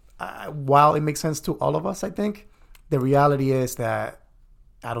 So while it makes sense to all of us, I think the reality is that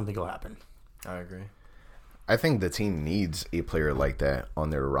I don't think it'll happen. I agree. I think the team needs a player like that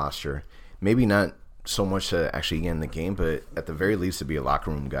on their roster. Maybe not so much to actually get in the game, but at the very least to be a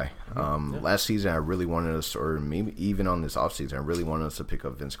locker room guy. Last season, I really wanted us, or maybe even on this offseason, I really wanted us to pick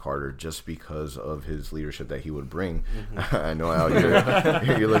up Vince Carter just because of his leadership that he would bring. I know how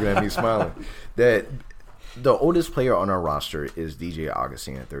you're looking at me smiling. That the oldest player on our roster is DJ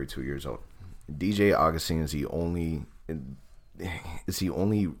Augustine at 32 years old. DJ Augustine is the only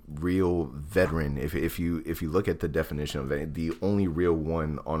real veteran. If you look at the definition of it, the only real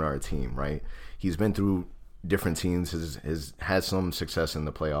one on our team, right? He's been through different teams, has had some success in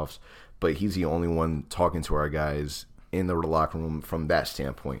the playoffs, but he's the only one talking to our guys in the locker room from that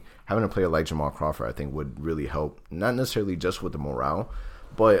standpoint. Having a player like Jamal Crawford, I think, would really help, not necessarily just with the morale,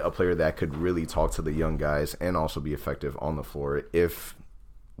 but a player that could really talk to the young guys and also be effective on the floor if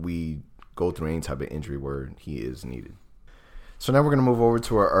we go through any type of injury where he is needed. So now we're going to move over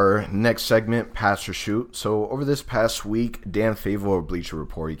to our next segment, Pass or Shoot. So over this past week, Dan Favor of Bleacher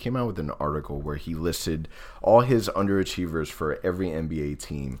Report, he came out with an article where he listed all his underachievers for every NBA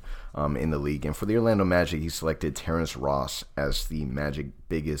team in the league. And for the Orlando Magic, he selected Terrence Ross as the Magic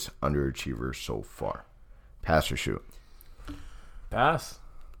biggest underachiever so far. Pass or shoot? Pass.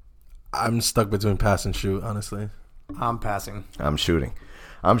 I'm stuck between pass and shoot, honestly. I'm passing. I'm shooting,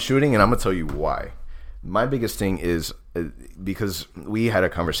 and I'm gonna tell you why. My biggest thing is because we had a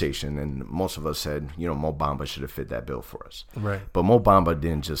conversation, and most of us said, Mo Bamba should have fit that bill for us. Right. But Mo Bamba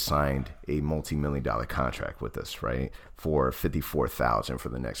didn't just sign a multi-million-dollar contract with us, right, for $54,000 for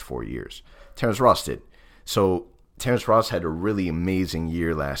the next 4 years. Terrence Ross did. So Terrence Ross had a really amazing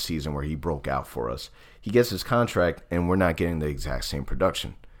year last season where he broke out for us. He gets his contract, and we're not getting the exact same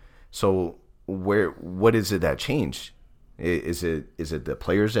production. So what is it that changed? Is it the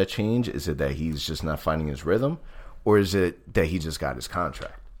players that change? Is it that he's just not finding his rhythm? Or is it that he just got his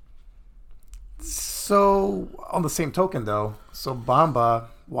contract? So, on the same token, though, Bamba,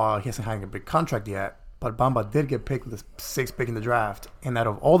 while he hasn't had a big contract yet, but Bamba did get picked with the 6th pick in the draft. And out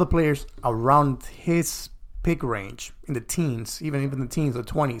of all the players around his pick range, in the teens, even the teens or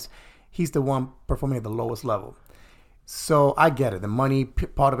 20s, he's the one performing at the lowest level. So, I get it. The money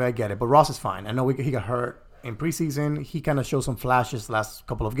part of it, I get it. But Ross is fine. I know he got hurt in preseason. He kind of showed some flashes the last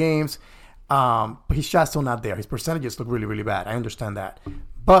couple of games. But his shot's still not there. His percentages look really, really bad. I understand that.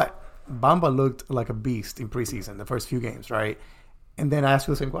 But Bamba looked like a beast in preseason, the first few games, right? And then I asked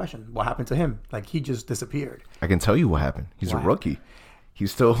you the same question. What happened to him? Like, he just disappeared. I can tell you what happened. He's a rookie.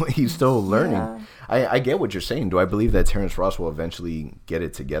 He's still learning. Yeah. I get what you're saying. Do I believe that Terrence Ross will eventually get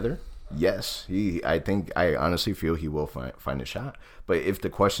it together? Yes. I honestly feel he will find a shot. But if the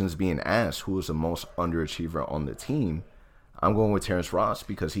question's being asked, who is the most underachiever on the team, I'm going with Terrence Ross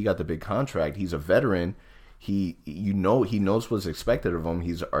because he got the big contract. He's a veteran. He knows what's expected of him.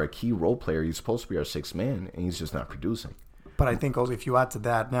 He's our key role player. He's supposed to be our 6th man, and he's just not producing. But I think also if you add to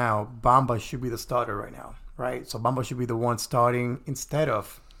that now, Bamba should be the starter right now, right? So Bamba should be the one starting instead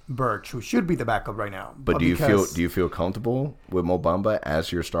of Birch, who should be the backup right now. But do you feel comfortable with Mo Bamba as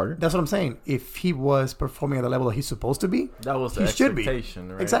your starter? That's what I'm saying. If he was performing at the level that he's supposed to be, that was the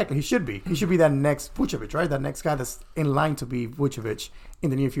expectation, right? Exactly, he should be. He should be that next Vucevic, right? That next guy that's in line to be Vucevic in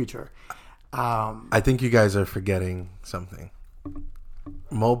the near future. I think you guys are forgetting something.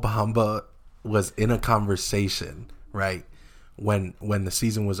 Mo Bamba was in a conversation, right? When the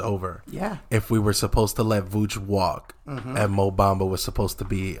season was over. Yeah. If we were supposed to let Vooch walk, and Mo Bamba was supposed to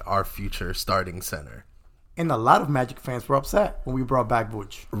be our future starting center. And a lot of Magic fans were upset when we brought back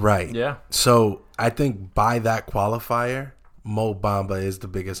Vooch. Right. Yeah. So I think by that qualifier, Mo Bamba is the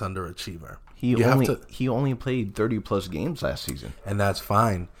biggest underachiever. He only played 30+ games last season. And that's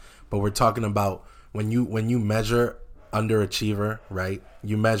fine. But we're talking about when you measure underachiever, right?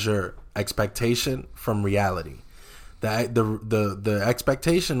 You measure expectation from reality. The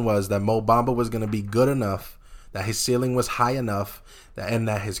expectation was that Mo Bamba was going to be good enough, that his ceiling was high enough, and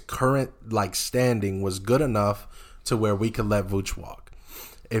that his current standing was good enough to where we could let Vooch walk.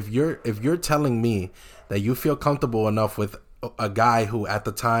 If you're telling me that you feel comfortable enough with a guy who at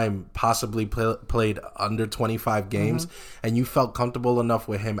the time possibly played under 25 games, and you felt comfortable enough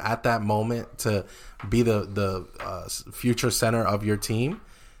with him at that moment to be the future center of your team,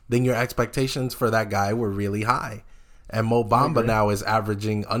 then your expectations for that guy were really high. And Mo Bamba now is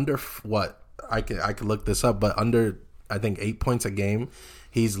averaging under what I could look this up, but under I think 8 points a game.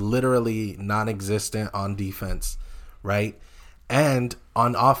 He's literally non-existent on defense, right? And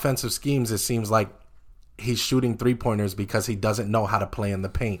on offensive schemes, it seems like he's shooting 3-pointers because he doesn't know how to play in the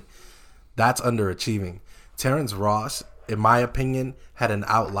paint. That's underachieving. Terrence Ross, in my opinion, had an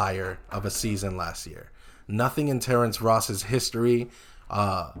outlier of a season last year. Nothing in Terrence Ross's history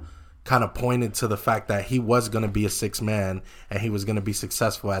kind of pointed to the fact that he was going to be a 6th man and he was going to be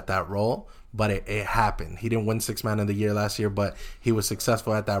successful at that role, but it happened. He didn't win 6th man of the year last year, but he was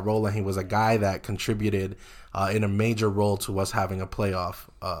successful at that role, and he was a guy that contributed in a major role to us having a playoff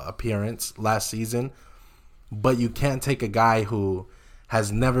appearance last season. But you can't take a guy who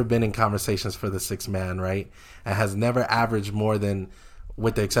has never been in conversations for the 6th man, right, and has never averaged more than,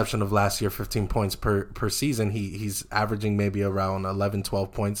 with the exception of last year, 15 points per season. He's averaging maybe around 11,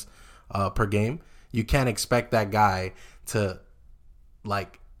 12 points per game. You can't expect that guy to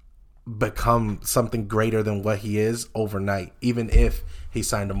become something greater than what he is overnight, even if he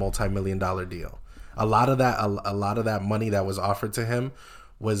signed a multi-million-dollar deal. A lot of that money that was offered to him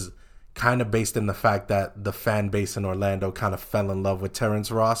was kind of based in the fact that the fan base in Orlando kind of fell in love with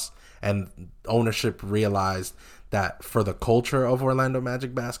Terrence Ross, and ownership realized that for the culture of Orlando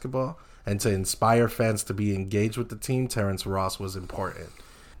Magic basketball and to inspire fans to be engaged with the team, Terrence Ross was important.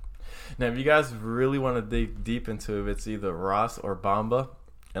 Now, if you guys really want to dig deep into if it's either Ross or Bamba,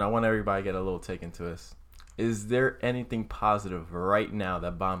 and I want everybody to get a little take into this, is there anything positive right now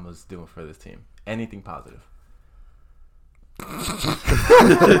that Bamba's doing for this team? Anything positive?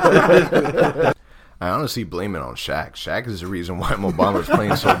 I honestly blame it on Shaq. Shaq is the reason why Mo Bamba is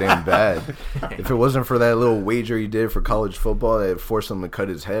playing so damn bad. If it wasn't for that little wager he did for college football that forced him to cut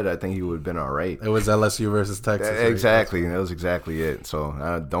his head, I think he would have been all right. It was LSU versus Texas. Exactly. That was exactly it.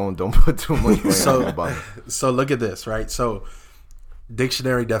 So don't put too much money on Mo Bamba. So look at this, right? So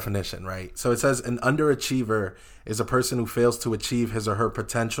dictionary definition, right? So it says an underachiever is a person who fails to achieve his or her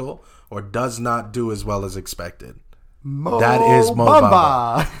potential or does not do as well as expected. That is Mo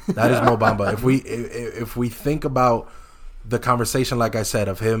Bamba. That is Mo Bamba. If we think about the conversation, like I said,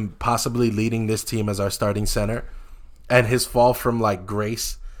 of him possibly leading this team as our starting center and his fall from like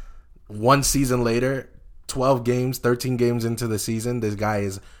grace, one season later, 12 games, 13 games into the season, this guy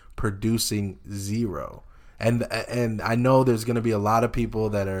is producing zero. And I know there's going to be a lot of people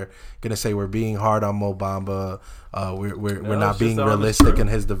that are going to say we're being hard on Mo Bamba. We're not being realistic in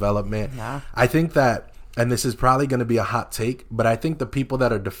his development. Nah. I think that, and this is probably going to be a hot take, but I think the people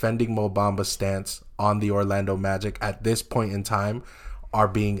that are defending Mo Bamba's stance on the Orlando Magic at this point in time are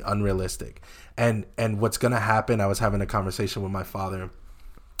being unrealistic. And what's going to happen, I was having a conversation with my father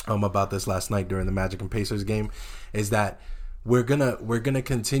about this last night during the Magic and Pacers game, is that we're gonna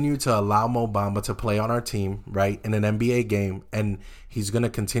continue to allow Mo Bamba to play on our team, right, in an NBA game, and he's gonna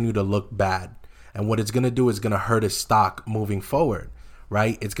continue to look bad. And what it's gonna do is gonna hurt his stock moving forward,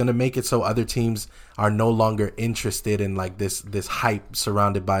 right? It's gonna make it so other teams are no longer interested in like this hype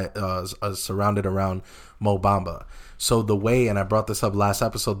surrounded around Mo Bamba. So the way, and I brought this up last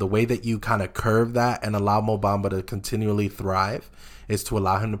episode, the way that you kind of curve that and allow Mo Bamba to continually thrive is to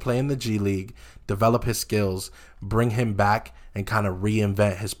allow him to play in the G League, develop his skills, bring him back, and kind of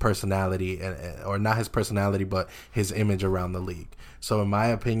reinvent his personality, or not his personality, but his image around the league. So in my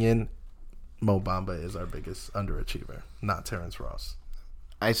opinion, Mo Bamba is our biggest underachiever, not Terrence Ross.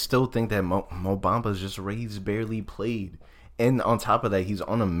 I still think that Mo Bamba is just he's barely played. And on top of that, he's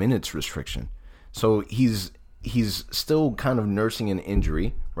on a minutes restriction. So he's still kind of nursing an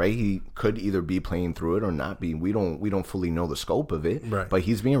injury, right? He could either be playing through it or not be. We don't fully know the scope of it, right. But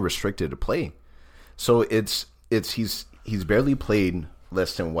he's being restricted to play. So he's barely played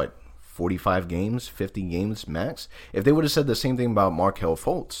less than 45 games, 50 games max. If they would have said the same thing about Markelle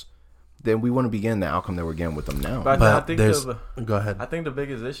Fultz, then we wouldn't be getting the outcome that we're getting with them now. But I think go ahead. I think the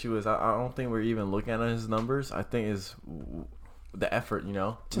biggest issue is I don't think we're even looking at his numbers. I think is the effort.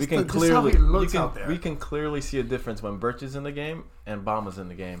 We can clearly see a difference when Birch is in the game and Bama's in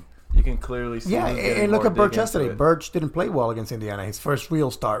the game. You can clearly see. Yeah, and look at Birch yesterday. Birch didn't play well against Indiana. His first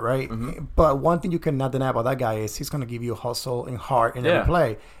real start, right? Mm-hmm. But one thing you cannot deny about that guy is he's going to give you hustle and heart in every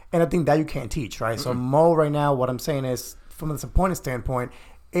play. And I think that you can't teach, right? Mm-hmm. So Mo right now, what I'm saying is, from a disappointing standpoint,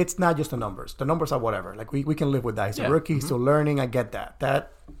 it's not just the numbers. The numbers are whatever. Like we can live with that. He's a rookie. He's still learning. I get that.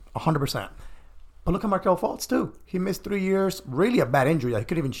 That 100%. But look at Markelle Fultz too. He missed 3 years. Really a bad injury. He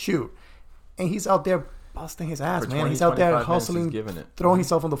couldn't even shoot. And he's out there busting his ass, man. He's out there hustling, throwing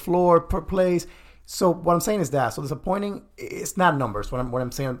himself on the floor, per plays. So what I'm saying is that. So disappointing, it's not numbers. What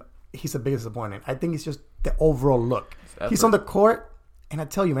I'm saying, he's the biggest disappointment. I think it's just the overall look. He's on the court, and I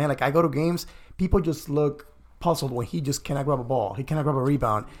tell you, man, like I go to games, people just look puzzled when he just cannot grab a ball. He cannot grab a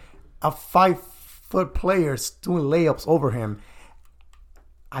rebound. A 5-foot player doing layups over him.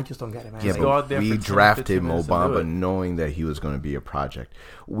 I just don't get it, man. Yeah, but we drafted Mo Bamba knowing that he was going to be a project.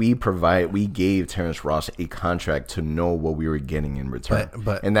 We gave Terrence Ross a contract to know what we were getting in return.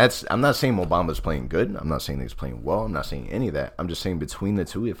 And I'm not saying Mo Bamba's playing good. I'm not saying that he's playing well. I'm not saying any of that. I'm just saying between the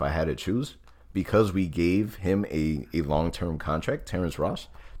two, if I had to choose, because we gave him a long-term contract, Terrence Ross,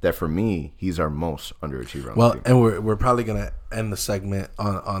 that for me, he's our most underachiever. Well, and we're probably going to end the segment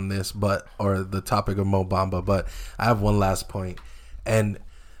on this, or the topic of Mo Bamba, but I have one last point. And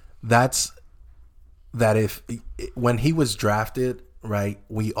that's that when he was drafted, right,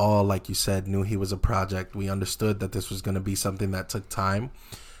 we all, like you said, knew he was a project. We understood that this was going to be something that took time.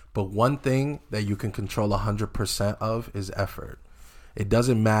 But one thing that you can control 100% of is effort. It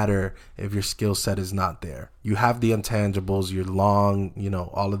doesn't matter if your skill set is not there. You have the intangibles, you're long,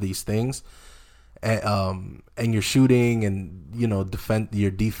 all of these things. And you're shooting and,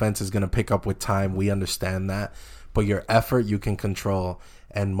 your defense is going to pick up with time. We understand that. But your effort you can control.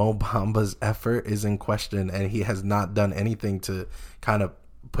 And Mo Bamba's effort is in question, and he has not done anything to kind of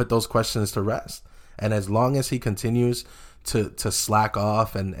put those questions to rest. And as long as he continues to slack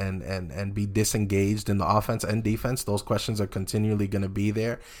off and be disengaged in the offense and defense, those questions are continually going to be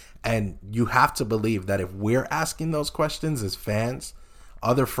there. And you have to believe that if we're asking those questions as fans,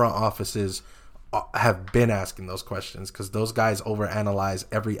 other front offices have been asking those questions because those guys overanalyze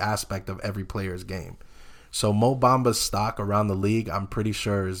every aspect of every player's game. So Mo Bamba's stock around the league, I'm pretty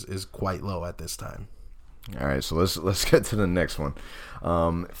sure is quite low at this time. All right, so let's get to the next one.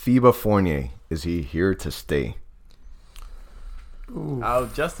 FIBA Fournier, is he here to stay? Oh,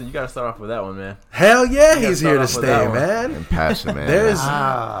 Justin, you got to start off with that one, man. Hell yeah, You gotta he's start here to off with stay, that one. man. And passing, man. There's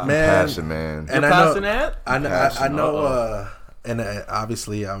And man, passing, man. and You're I know, passing that? I know, Passing. I know, and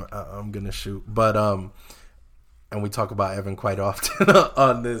obviously I'm gonna shoot, but and we talk about Evan quite often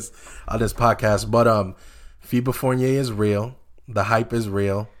on this podcast, but FIBA Fournier is real, the hype is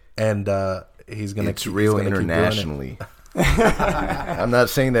real, and he's gonna. It's real internationally. I'm not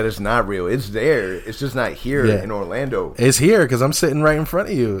saying that it's not real. It's there. It's just not here in Orlando. It's here because I'm sitting right in front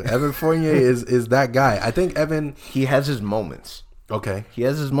of you. Evan Fournier is that guy. I think Evan. He has his moments. Okay. He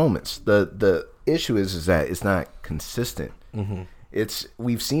has his moments. The issue is that it's not consistent. Mm-hmm.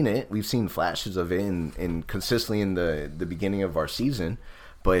 We've seen it. We've seen flashes of it in consistently in the beginning of our season.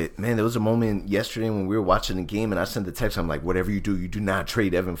 But, man, there was a moment yesterday when we were watching the game, and I sent the text. I'm like, whatever you do not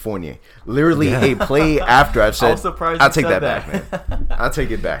trade Evan Fournier. Literally a play after I've said, I was surprised I'll you take said that back, man. I'll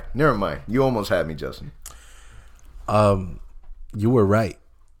take it back. Never mind. You almost had me, Justin. You were right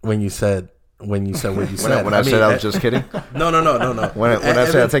when you said what you said. When I said I was just kidding? No. When I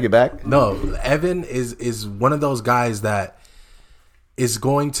said I'll take it back? No, Evan is one of those guys that is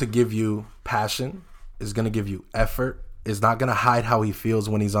going to give you passion, is going to give you effort, is not going to hide how he feels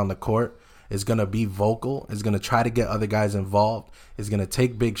when he's on the court, is going to be vocal, is going to try to get other guys involved, is going to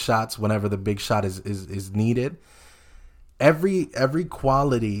take big shots whenever the big shot is needed. Every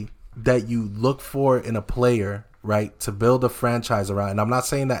quality that you look for in a player, right, to build a franchise around. And I'm not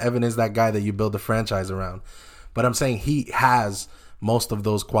saying that Evan is that guy that you build a franchise around, but I'm saying he has most of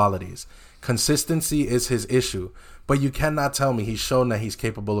those qualities. Consistency is his issue, but you cannot tell me he's shown that he's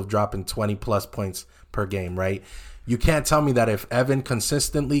capable of dropping 20 plus points per game, right? You can't tell me that if Evan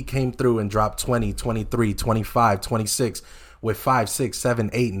consistently came through and dropped 20, 23, 25, 26 with 5, 6, 7,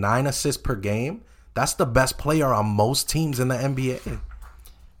 8, 9 assists per game, that's the best player on most teams in the NBA.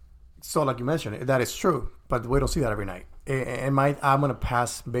 So, like you mentioned, that is true, but we don't see that every night. I'm going to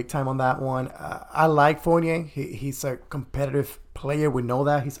pass big time on that one. I like Fournier. He's a competitive player. We know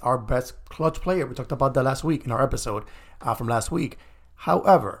that. He's our best clutch player. We talked about that last week in our episode from last week.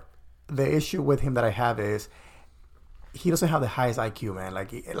 However, the issue with him that I have is he doesn't have the highest IQ, man.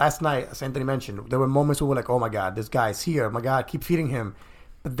 Like last night, as Anthony mentioned, there were moments where we're like, oh my God, this guy's here. My God, keep feeding him.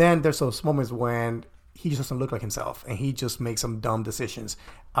 But then there's those moments when he just doesn't look like himself and he just makes some dumb decisions.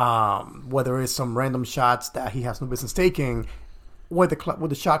 Whether it's some random shots that he has no business taking, with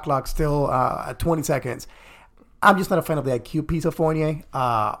the shot clock still at 20 seconds. I'm just not a fan of the IQ piece of Fournier.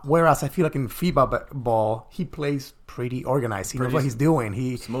 Whereas I feel like in FIBA ball, he plays pretty organized. He knows what he's doing.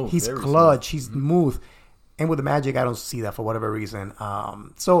 He's clutch. He's smooth. And with the Magic, I don't see that for whatever reason.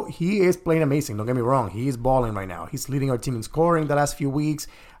 So he is playing amazing. Don't get me wrong. He is balling right now. He's leading our team in scoring the last few weeks.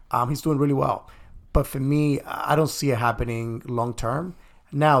 He's doing really well. But for me, I don't see it happening long term.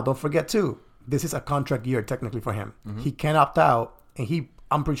 Now, don't forget, too, this is a contract year technically for him. Mm-hmm. He can opt out, and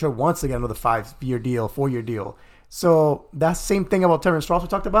I'm pretty sure wants to get another 5-year deal, 4-year deal. So that same thing about Terrence Ross we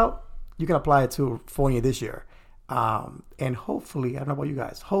talked about, you can apply it to Fournier this year. And hopefully, I don't know about you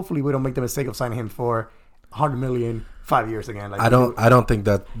guys, hopefully we don't make the mistake of signing him for $100 million 5 years again. Like I don't think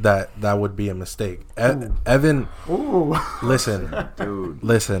that would be a mistake. Evan, listen, dude.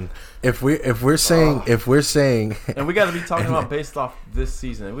 Listen. If we're saying, and we got to be talking about based off this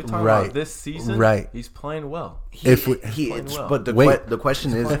season. If we're talking about this season, right? He's playing well. But the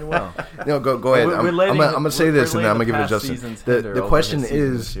question is, well. No, go ahead. I'm gonna say this, and then I'm gonna give it to Justin. The question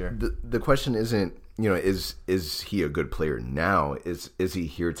is, the question isn't, is he a good player now? Is he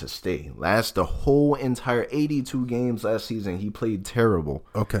here to stay? The whole entire 82 games last season, he played terrible.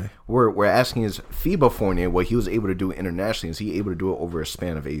 Okay. We're asking, is FIBA Fournier, what he was able to do internationally, is he able to do it over a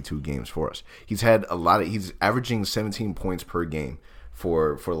span of 82 games for us? He's had he's averaging 17 points per game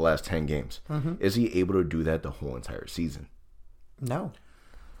for the last 10 games. Mm-hmm. Is he able to do that the whole entire season? No.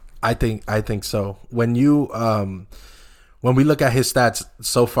 I think so. When we look at his stats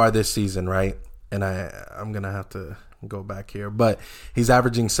so far this season, right? And I'm going to have to go back here. But he's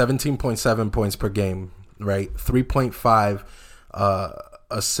averaging 17.7 points per game, right? 3.5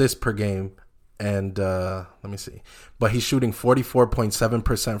 assists per game. And let me see. But he's shooting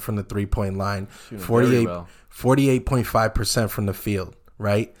 44.7% from the three-point line, 48.5% from the field,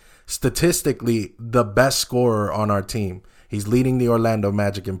 right? Statistically, the best scorer on our team. He's leading the Orlando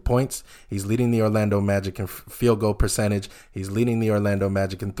Magic in points. He's leading the Orlando Magic in field goal percentage. He's leading the Orlando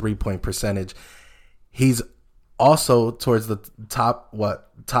Magic in three-point percentage. He's also towards the top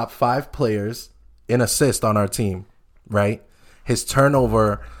 5 players in assist on our team, right? His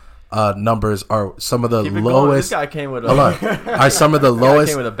turnover numbers are some of the Keep it going. This lowest. guy came with Hold on. a Are some of the this guy lowest?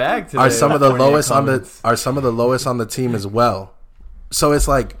 came with a bag today. Are some of the Fournier lowest on the? comments. Are some of the lowest on the team as well? So it's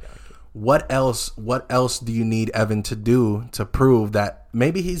like, what else? What else do you need Evan to do to prove that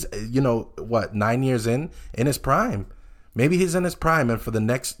maybe he's 9 years in his prime? Maybe he's in his prime, and for the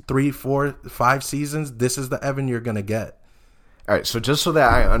next 3, 4, 5 seasons, this is the Evan you're gonna get. All right, so just so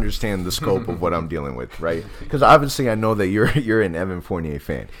that I understand the scope of what I'm dealing with, right? Because obviously I know that you're an Evan Fournier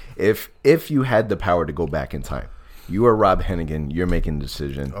fan. If you had the power to go back in time, you are Rob Hennigan, you're making the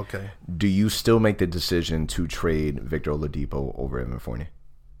decision. Okay. Do you still make the decision to trade Victor Oladipo over Evan Fournier?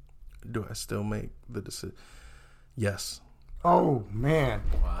 Do I still make the decision? Yes. Oh man!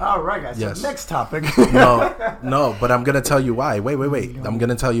 All right, guys. Yes. So next topic. No, but I'm gonna tell you why. Wait. I'm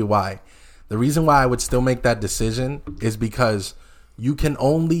gonna tell you why. The reason why I would still make that decision is because you can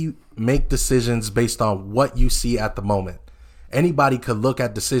only make decisions based on what you see at the moment. Anybody could look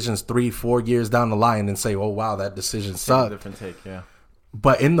at decisions 3-4 years down the line and say, "Oh wow, that decision sucked." Different take, yeah.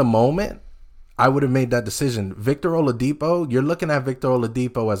 But in the moment, I would have made that decision. Victor Oladipo, you're looking at Victor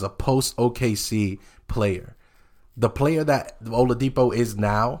Oladipo as a post OKC player. The player that Oladipo is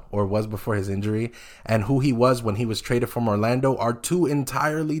now, or was before his injury, and who he was when he was traded from Orlando are two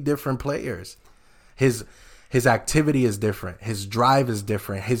entirely different players. His activity is different. His drive is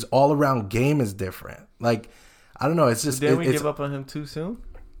different. His all-around game is different. Like, I don't know. It's just... Didn't we give up on him too soon?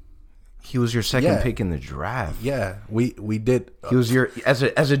 He was your second pick in the draft. Yeah, we did. He was your as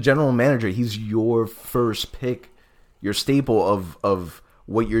a general manager. He's your first pick, your staple of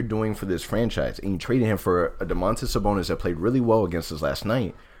what you're doing for this franchise, and you traded him for a Domantas Sabonis that played really well against us last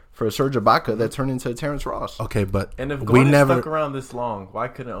night, for a Serge Ibaka that turned into a Terrence Ross. Okay, but And if we Gordon never... stuck around this long, why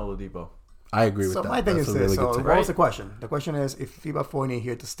couldn't Oladipo? I agree with So that. my thing That's is a this. really So good take. what was the question? The question is, if FIBA Fournier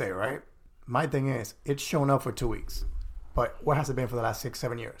here to stay, right? My thing is, it's shown up for 2 weeks, but what has it been for the last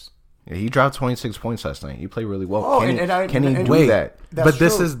 6-7 years? Yeah, he dropped 26 points last night. He played really well. Oh, can he do Wait, that? That's but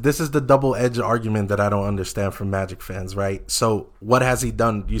this true. is the double-edged argument that I don't understand from Magic fans, right? So what has he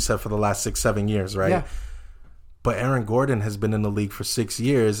done, you said, for the last 6-7 years, right? Yeah. But Aaron Gordon has been in the league for 6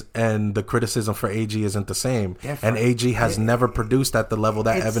 years, and the criticism for AG isn't the same. Different. And AG has never produced at the level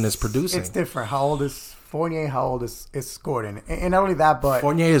that It's- Evan is producing. It's different. How old is Fournier? How old is Gordon? And not only that, but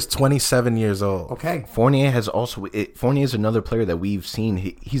Fournier is 27 years old. okay. Fournier has also. Fournier is another player that we've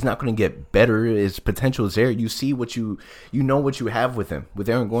seen. He's not going to get better. His potential is there. You see what you know what you have with him. With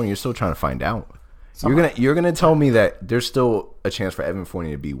Aaron Gordon, you're still trying to find out. You're gonna tell me that there's still a chance for Evan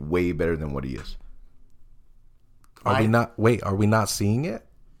Fournier to be way better than what he is. Are we not seeing it?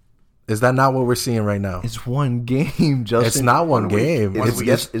 Is that not what we're seeing right now? It's one game, Justin. It's not one game. It's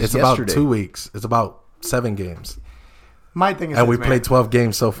It's about yesterday. 2 weeks. It's about 7 games. My thing is, And we this, man. played 12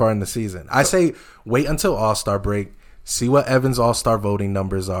 games so far in the season. I say wait until All-Star break, see what Evan's All-Star voting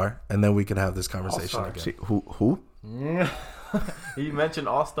numbers are, and then we can have this conversation All-Star. again. See, who? He mentioned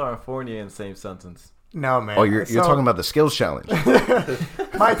All-Star and Fournier in the same sentence. No, man. Oh, you're So, talking about the skills challenge.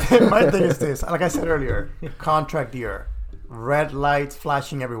 my thing is this. Like I said earlier, contract year, red lights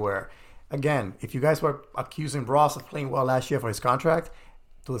flashing everywhere. Again, if you guys were accusing Ross of playing well last year for his contract,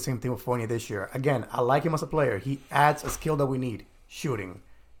 do the same thing with Fournier this year. Again, I like him as a player. He adds a skill that we need, shooting.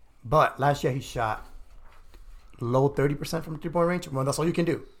 But last year he shot low 30% from 3-point range. Well, that's all you can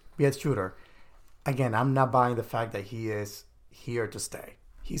do. Be a shooter. Again, I'm not buying the fact that he is here to stay.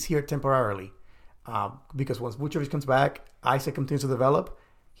 He's here temporarily. Because once Vucevic comes back, Isaac continues to develop,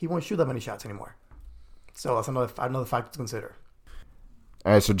 he won't shoot that many shots anymore. So that's another factor to consider.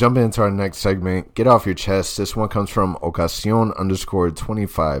 All right, so jumping into our next segment, get off your chest. This one comes from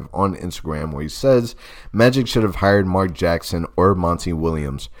Ocasión_25 on Instagram, where he says, Magic should have hired Mark Jackson or Monty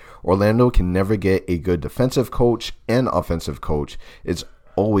Williams. Orlando can never get a good defensive coach and offensive coach. It's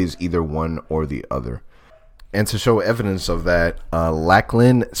always either one or the other. And to show evidence of that,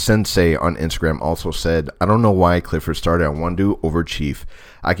 Lachlan Sensei on Instagram also said, I don't know why Clifford started at Wundu over Chief.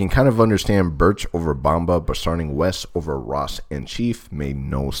 I can kind of understand Birch over Bamba, but starting West over Ross and Chief made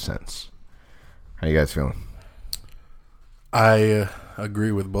no sense. How you guys feeling? I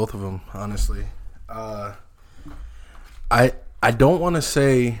agree with both of them, honestly. I don't want to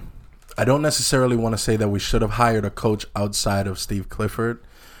say, I don't necessarily want to say that we should have hired a coach outside of Steve Clifford.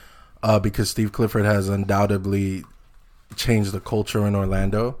 Because Steve Clifford has undoubtedly changed the culture in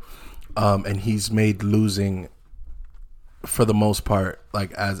Orlando, and he's made losing, for the most part,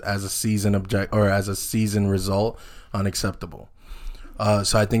 like as a season as a season result, unacceptable.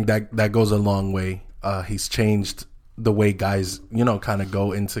 So I think that goes a long way. He's changed the way guys, kind of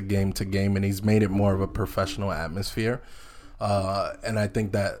go into game to game, and he's made it more of a professional atmosphere. And I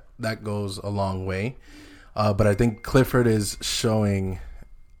think that goes a long way. But I think Clifford is showing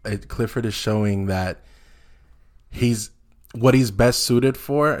Clifford is showing that what he's best suited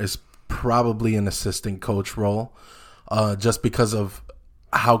for is probably an assistant coach role, just because of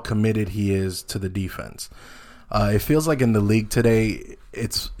how committed he is to the defense. It feels like in the league today,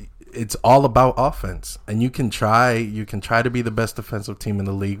 it's all about offense, and you can try to be the best defensive team in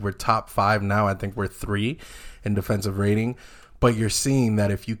the league. We're top 5 now. I think we're 3 in defensive rating. But you're seeing that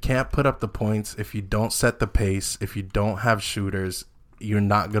if you can't put up the points, if you don't set the pace, if you don't have shooters, you're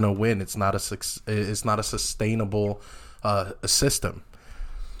not gonna win. It's not a sustainable system.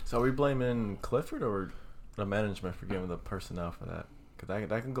 So are we blaming Clifford or the management for giving the personnel for that? Because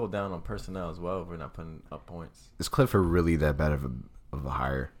that can go down on personnel as well if we're not putting up points. Is Clifford really that bad of a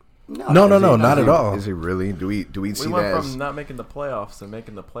hire? No, not at all. Is he really? Do we see we that went from not making the playoffs to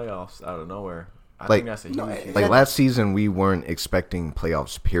making the playoffs out of nowhere. I think that's a huge like last season we weren't expecting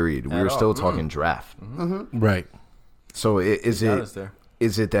playoffs, period. We were still talking draft. Right. So is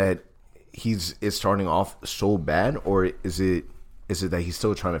it that is starting off so bad, or is it that he's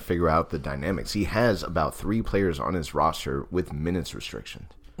still trying to figure out the dynamics? He has about 3 players on his roster with minutes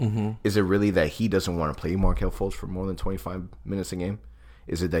restrictions. Is it really that he doesn't want to play Markelle Fultz for more than 25 minutes a game?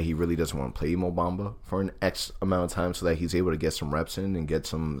 Is it that he really doesn't want to play Mo Bamba for an X amount of time so that he's able to get some reps in and get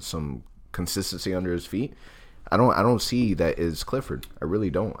some consistency under his feet? I don't see that as Clifford. I really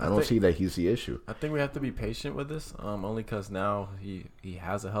don't. I don't see that he's the issue. I think we have to be patient with this, only because now he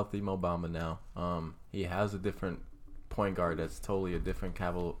has a healthy Mo Bamba now. He has a different point guard that's totally a different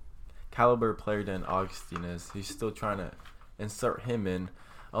caliber player than Augustine is. He's still trying to insert him in,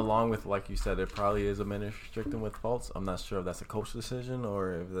 along with, like you said, it probably is a minute restricting with Fultz. I'm not sure if that's a coach decision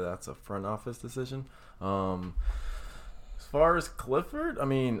or if that's a front office decision. As far as Clifford, I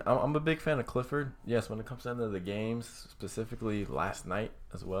mean, I'm a big fan of Clifford. Yes, when it comes down to the games, specifically last night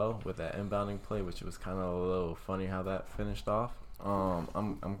as well with that inbounding play, which was kind of a little funny how that finished off.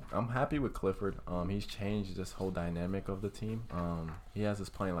 I'm happy with Clifford. He's changed this whole dynamic of the team. He has us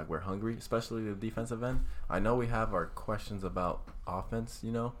playing like we're hungry, especially the defensive end. I know we have our questions about offense,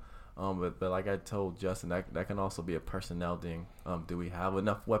 but like I told Justin, that can also be a personnel thing. Do we have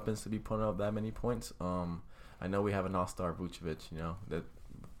enough weapons to be putting up that many points? I know we have an all-star Vucevic, that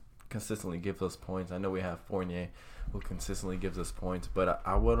consistently gives us points. I know we have Fournier, who consistently gives us points, but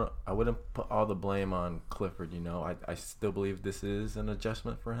I wouldn't put all the blame on Clifford. I still believe this is an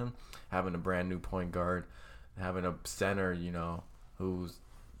adjustment for him, having a brand new point guard, having a center, who's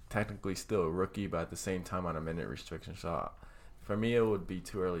technically still a rookie, but at the same time on a minute restriction. So for me, it would be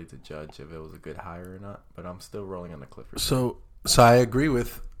too early to judge if it was a good hire or not. But I'm still rolling on the Clifford. So I agree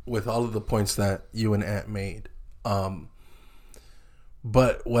with all of the points that you and Ant made.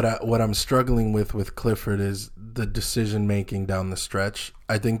 But what I'm struggling with Clifford is the decision making down the stretch.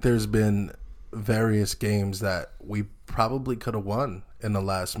 I think there's been various games that we probably could have won in the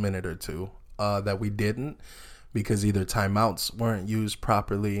last minute or two that we didn't, because either timeouts weren't used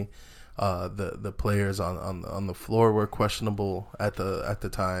properly, the players on the floor were questionable at the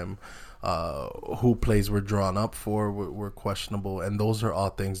time. Who plays were drawn up for were questionable, and those are all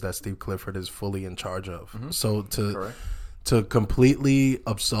things that Steve Clifford is fully in charge of. So to completely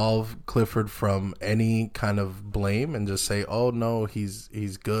absolve Clifford from any kind of blame and just say, oh no, he's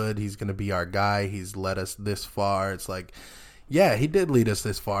good, he's gonna be our guy, he's led us this far. It's like, yeah, he did lead us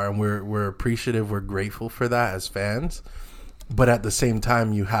this far, and we're appreciative, we're grateful for that as fans. But at the same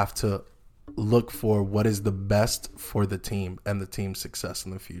time, you have to look for what is the best for the team and the team's success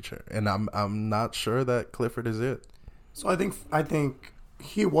in the future. And I'm not sure that Clifford is it. So I think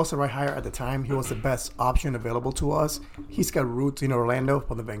he was the right hire at the time. He was the best option available to us. He's got roots in Orlando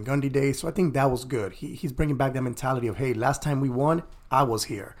from the Van Gundy days, so I think that was good. He's bringing back that mentality of, hey, last time we won, I was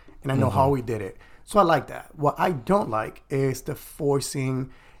here, and I know how we did it. So I like that. What I don't like is the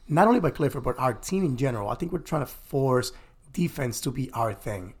forcing, not only by Clifford, but our team in general. I think we're trying to force defense to be our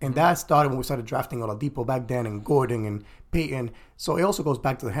thing. And that started when we started drafting Oladipo back then, and Gordon and Peyton. So it also goes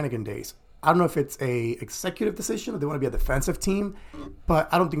back to the Hennigan days. I don't know if it's a executive decision or they want to be a defensive team, but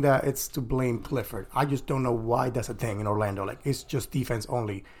I don't think that it's to blame Clifford. I just don't know why that's a thing in Orlando. Like, it's just defense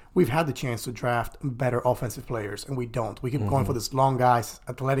only. We've had the chance to draft better offensive players, and we don't. We keep going for this long guys,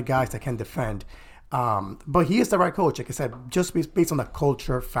 athletic guys that can defend. But he is the right coach, like I said, just based on the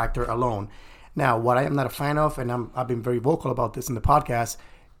culture factor alone. Now, what I am not a fan of, and I've been very vocal about this in the podcast,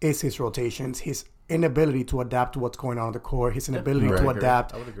 is his rotations, his inability to adapt to what's going on the court, his inability to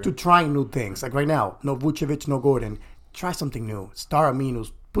adapt to trying new things. Like right now, no Vucevic, no Gordon. Try something new. Star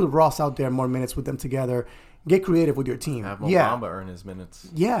Aminus. Put Ross out there more minutes with them together. Get creative with your team. Have Mo Bamba earn his minutes.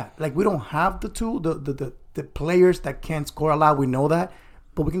 Yeah, like we don't have the players that can score a lot. We know that,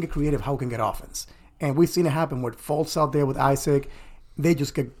 but we can get creative how we can get offense. And we've seen it happen with Fultz out there with Isaac. they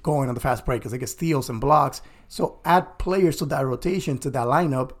just get going on the fast break because they get steals and blocks. So add players to that rotation, to that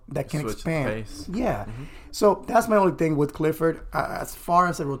lineup that can Switch expand. the pace. Yeah. So that's my only thing with Clifford. As far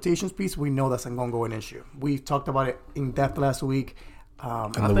as the rotations piece, we know that's an ongoing issue. We talked about it in depth last week.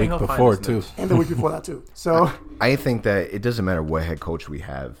 And I the think week he'll find before, his too. niche. And the week before that, too. So I think that it doesn't matter what head coach we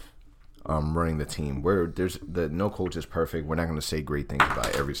have running the team. No coach is perfect. We're not going to say great things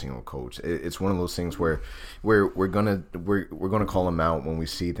about every single coach. It's one of those things where we're gonna call them out when we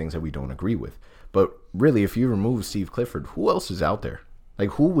see things that we don't agree with. But really, if you remove Steve Clifford, who else is out there?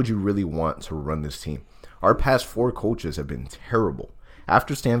 Like, who would you really want to run this team? Our past 4 coaches have been terrible.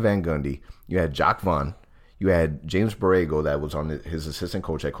 After Stan Van Gundy, you had Jacques Vaughn. You had James Borrego, that was on his assistant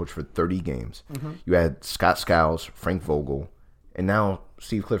coach, that coached for 30 games. You had Scott Skiles, Frank Vogel, and now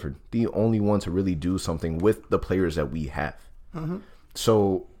Steve Clifford, the only one to really do something with the players that we have.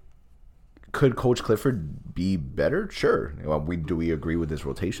 So could Coach Clifford be better? Sure. Do we agree with his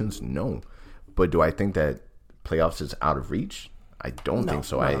rotations? No. But do I think that playoffs is out of reach? I don't think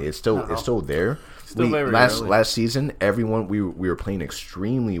so. It's still there. Still very early. Last season, everyone we were playing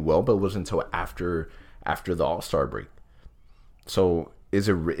extremely well, but it wasn't until after the All-Star break. So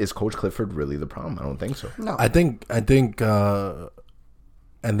is Coach Clifford really the problem? I don't think so. no. I think, and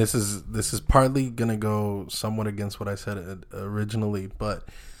this is partly gonna go somewhat against what I said originally, but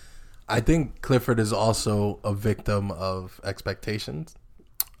I think Clifford is also a victim of expectations.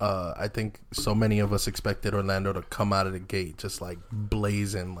 I think so many of us expected Orlando to come out of the gate just like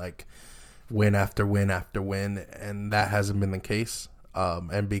blazing, like win after win after win, and that hasn't been the case.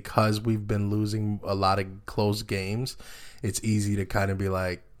 And because we've been losing a lot of close games, it's easy to kind of be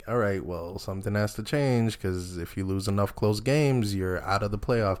like, all right, well, something has to change, because if you lose enough close games, you're out of the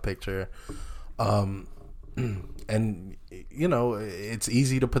playoff picture. And, you know, it's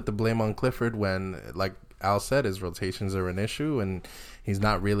easy to put the blame on Clifford when, like Al said, his rotations are an issue and he's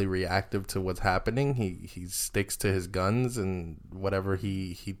not really reactive to what's happening. He sticks to his guns and whatever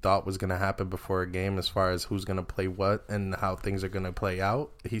he thought was going to happen before a game as far as who's going to play what and how things are going to play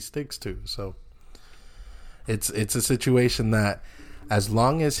out, he sticks to. So it's a situation that as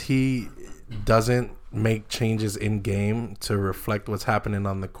long as he doesn't make changes in game to reflect what's happening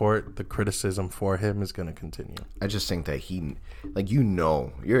on the court, the criticism for him is going to continue. I just think that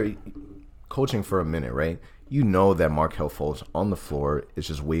you're coaching for a minute, right? You know that Markelle Fultz on the floor is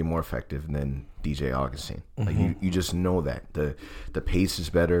just way more effective than DJ Augustine. Like you just know that the pace is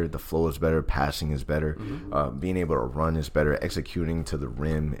better, the flow is better, passing is better, being able to run is better, executing to the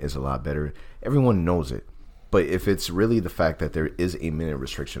rim is a lot better. Everyone knows it. But if it's really the fact that there is a minute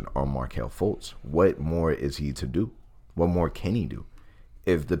restriction on Markelle Fultz, what more is he to do? What more can he do?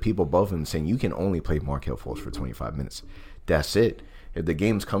 If the people above him saying you can only play Markelle Fultz for 25 minutes, that's it. If the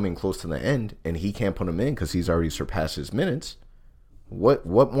game's coming close to the end and he can't put him in because he's already surpassed his minutes, what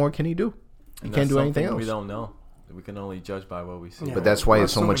more can he do? He can't do anything else. We don't know. We can only judge by what we see. But that's why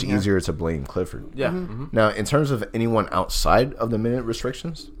it's so much easier to blame Clifford. Yeah. Now, in terms of anyone outside of the minute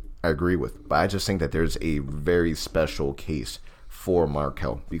restrictions, I agree with. But I just think that there's a very special case for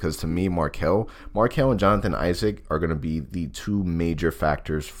Markelle. Because to me, Markelle and Jonathan Isaac are going to be the two major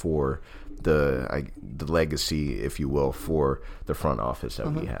factors for the legacy, if you will, for the front office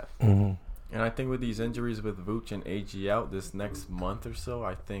that we have. And I think with these injuries with Vooch and AG out this next month or so,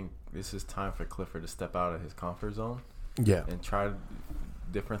 I think this is time for Clifford to step out of his comfort zone. Yeah. And try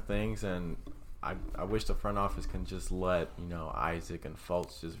different things. And I wish the front office can just let, Isaac and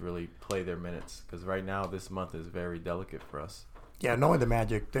Fultz just really play their minutes. Because right now, this month is very delicate for us. Yeah, knowing the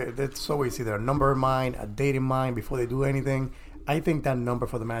Magic, that's always either a number in mind, a date in mind before they do anything. I think that number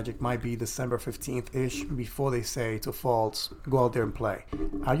for the Magic might be December 15th-ish before they say to Fultz, go out there and play.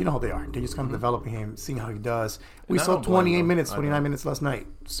 You know how they are. They're just kind of developing him, seeing how he does. We saw 28 minutes, 29 minutes last night.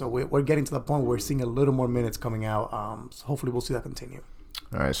 So we're getting to the point where we're seeing a little more minutes coming out. So hopefully we'll see that continue.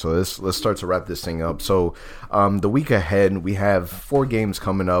 All right, so let's start to wrap this thing up. So the week ahead, we have 4 games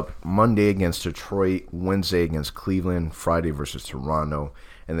coming up. Monday against Detroit, Wednesday against Cleveland, Friday versus Toronto,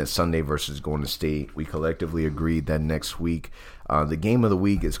 and then Sunday versus Golden State. We collectively agreed that next week, the game of the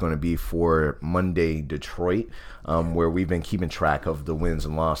week is going to be for Monday, Detroit, where we've been keeping track of the wins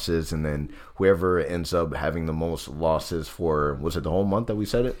and losses, and then whoever ends up having the most losses for, was it the whole month that we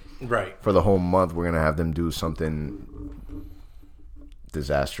said it? Right. For the whole month, we're going to have them do something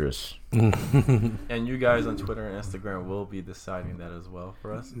disastrous. And you guys on Twitter and Instagram will be deciding that as well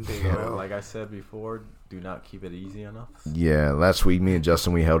for us. So, like I said before, do not keep it easy on us. Yeah, last week me and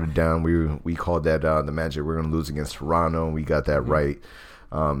Justin, we held it down. We called that the Magic we're going to lose against Toronto. We got that right.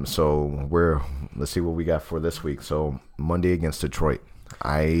 So let's see what we got for this week. So Monday against Detroit.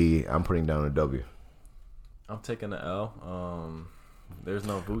 I'm putting down a W. I'm taking the L. There's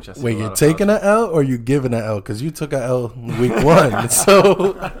no Vooch. I see Wait, a you're lot of taking foul an L or you giving an L? Because you took an L week 1.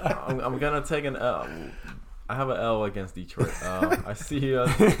 So I'm gonna take an L. I have an L against Detroit. I see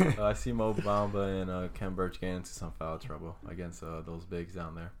Mo Bamba and Ken Burch getting into some foul trouble against those bigs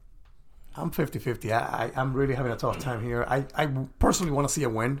down there. I'm 50-50. I'm really having a tough time here. I personally want to see a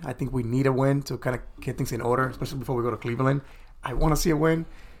win. I think we need a win to kind of get things in order, especially before we go to Cleveland. I want to see a win,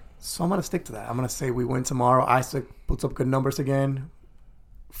 so I'm going to stick to that. I'm going to say we win tomorrow. Isaac puts up good numbers again.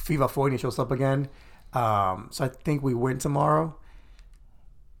 Fiva Foynier shows up again. So I think we win tomorrow.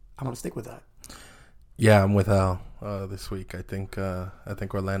 I'm going to stick with that. yeah, I'm with Al this week. I think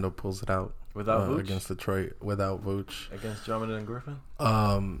Orlando pulls it out Without Vooch? against Detroit without Vooch. Against Drummond and Griffin?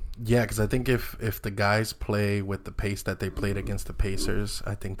 Yeah, because I think if the guys play with the pace that they played against the Pacers,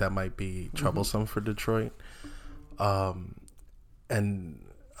 I think that might be troublesome for Detroit. And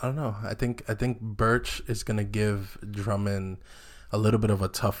I don't know. I think Birch is gonna give Drummond a little bit of a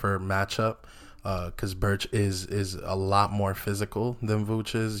tougher matchup because Birch is a lot more physical than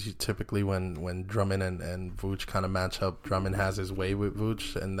Vooch is. Typically, when Drummond and Vooch kind of match up, Drummond has his way with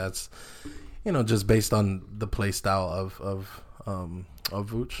Vooch, and that's just based on the play style of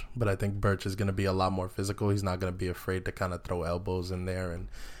Vooch. But I think Birch is gonna be a lot more physical. He's not gonna be afraid to kind of throw elbows in there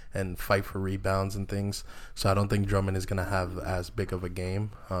and fight for rebounds and things. So I don't think Drummond is going to have as big of a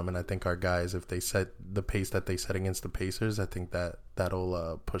game. And I think our guys, if they set the pace that they set against the Pacers, I think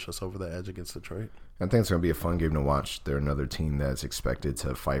that'll push us over the edge against Detroit. I think it's going to be a fun game to watch. They're another team that's expected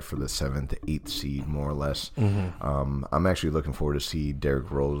to fight for the 7th, 8th seed, more or less. Mm-hmm. I'm actually looking forward to see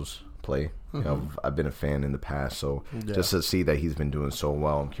Derrick Rose play. I've been a fan in the past, so just to see that he's been doing so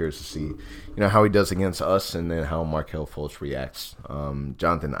well, I'm curious to see, how he does against us, and then how Markelle Fultz reacts.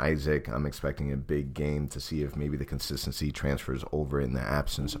 Jonathan Isaac, I'm expecting a big game to see if maybe the consistency transfers over in the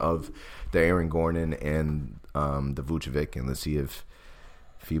absence of the Aaron Gordon and the Vucevic, and let's see if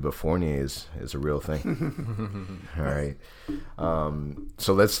FIBA Fournier is a real thing. All right,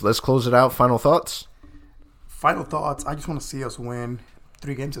 so let's close it out. Final thoughts. Final thoughts. I just want to see us win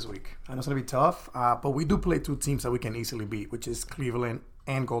 3 games this week. I know it's going to be tough, but we do play 2 teams that we can easily beat, which is Cleveland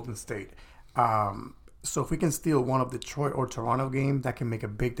and Golden State. So if we can steal one of Detroit or Toronto game, that can make a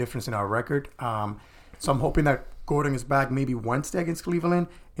big difference in our record. So I'm hoping that Gordon is back maybe Wednesday against Cleveland,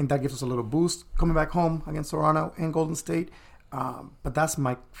 and that gives us a little boost coming back home against Toronto and Golden State. But that's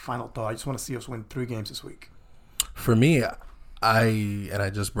my final thought. I just want to see us win 3 games this week. For me,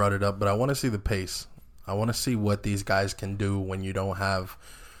 I just brought it up, but I want to see the pace. I want to see what these guys can do when you don't have,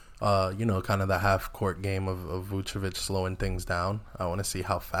 kind of the half-court game of Vucevic slowing things down. I want to see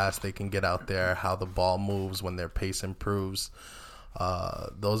how fast they can get out there, how the ball moves when their pace improves.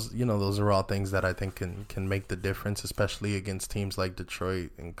 Those are all things that I think can make the difference, especially against teams like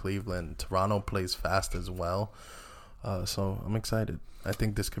Detroit and Cleveland. Toronto plays fast as well. So I'm excited. I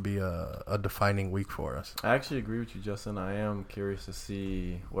think this could be a defining week for us. I actually agree with you, Justin. I am curious to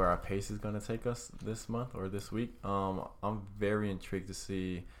see where our pace is going to take us this month or this week. I'm very intrigued to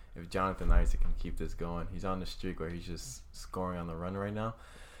see if Jonathan Isaac can keep this going. He's on the streak where he's just scoring on the run right now.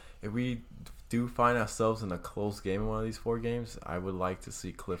 If we do find ourselves in a close game in one of these 4 games, I would like to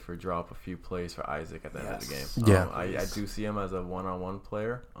see Clifford drop a few plays for Isaac at the end of the game. I do see him as a one-on-one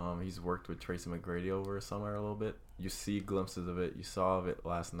player. He's worked with Tracy McGrady over the summer a little bit. You see glimpses of it. You saw of it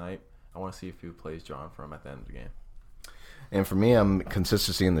last night. I want to see a few plays drawn for him at the end of the game. And for me, I'm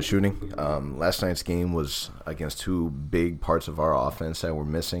consistency in the shooting. Last night's game was against 2 big parts of our offense that were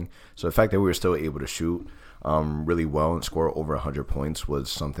missing. So the fact that we were still able to shoot really well and score over 100 points was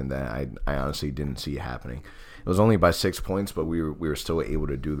something that I honestly didn't see happening. It was only by 6 points, but we were still able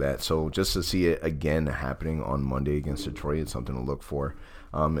to do that. So just to see it again happening on Monday against Detroit is something to look for.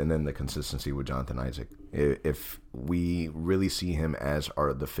 And then the consistency with Jonathan Isaac. If we really see him as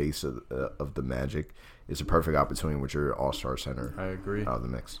the face of the Magic, it's a perfect opportunity with your all-star center. I agree. Out of the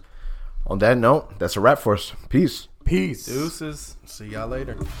mix. On that note, that's a wrap for us. Peace. Deuces. See y'all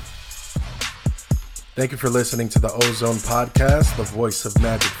later. Thank you for listening to the Ozone Podcast, the voice of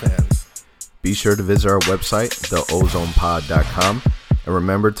Magic fans. Be sure to visit our website, theozonepod.com. And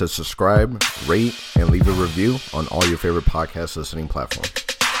remember to subscribe, rate, and leave a review on all your favorite podcast listening platforms.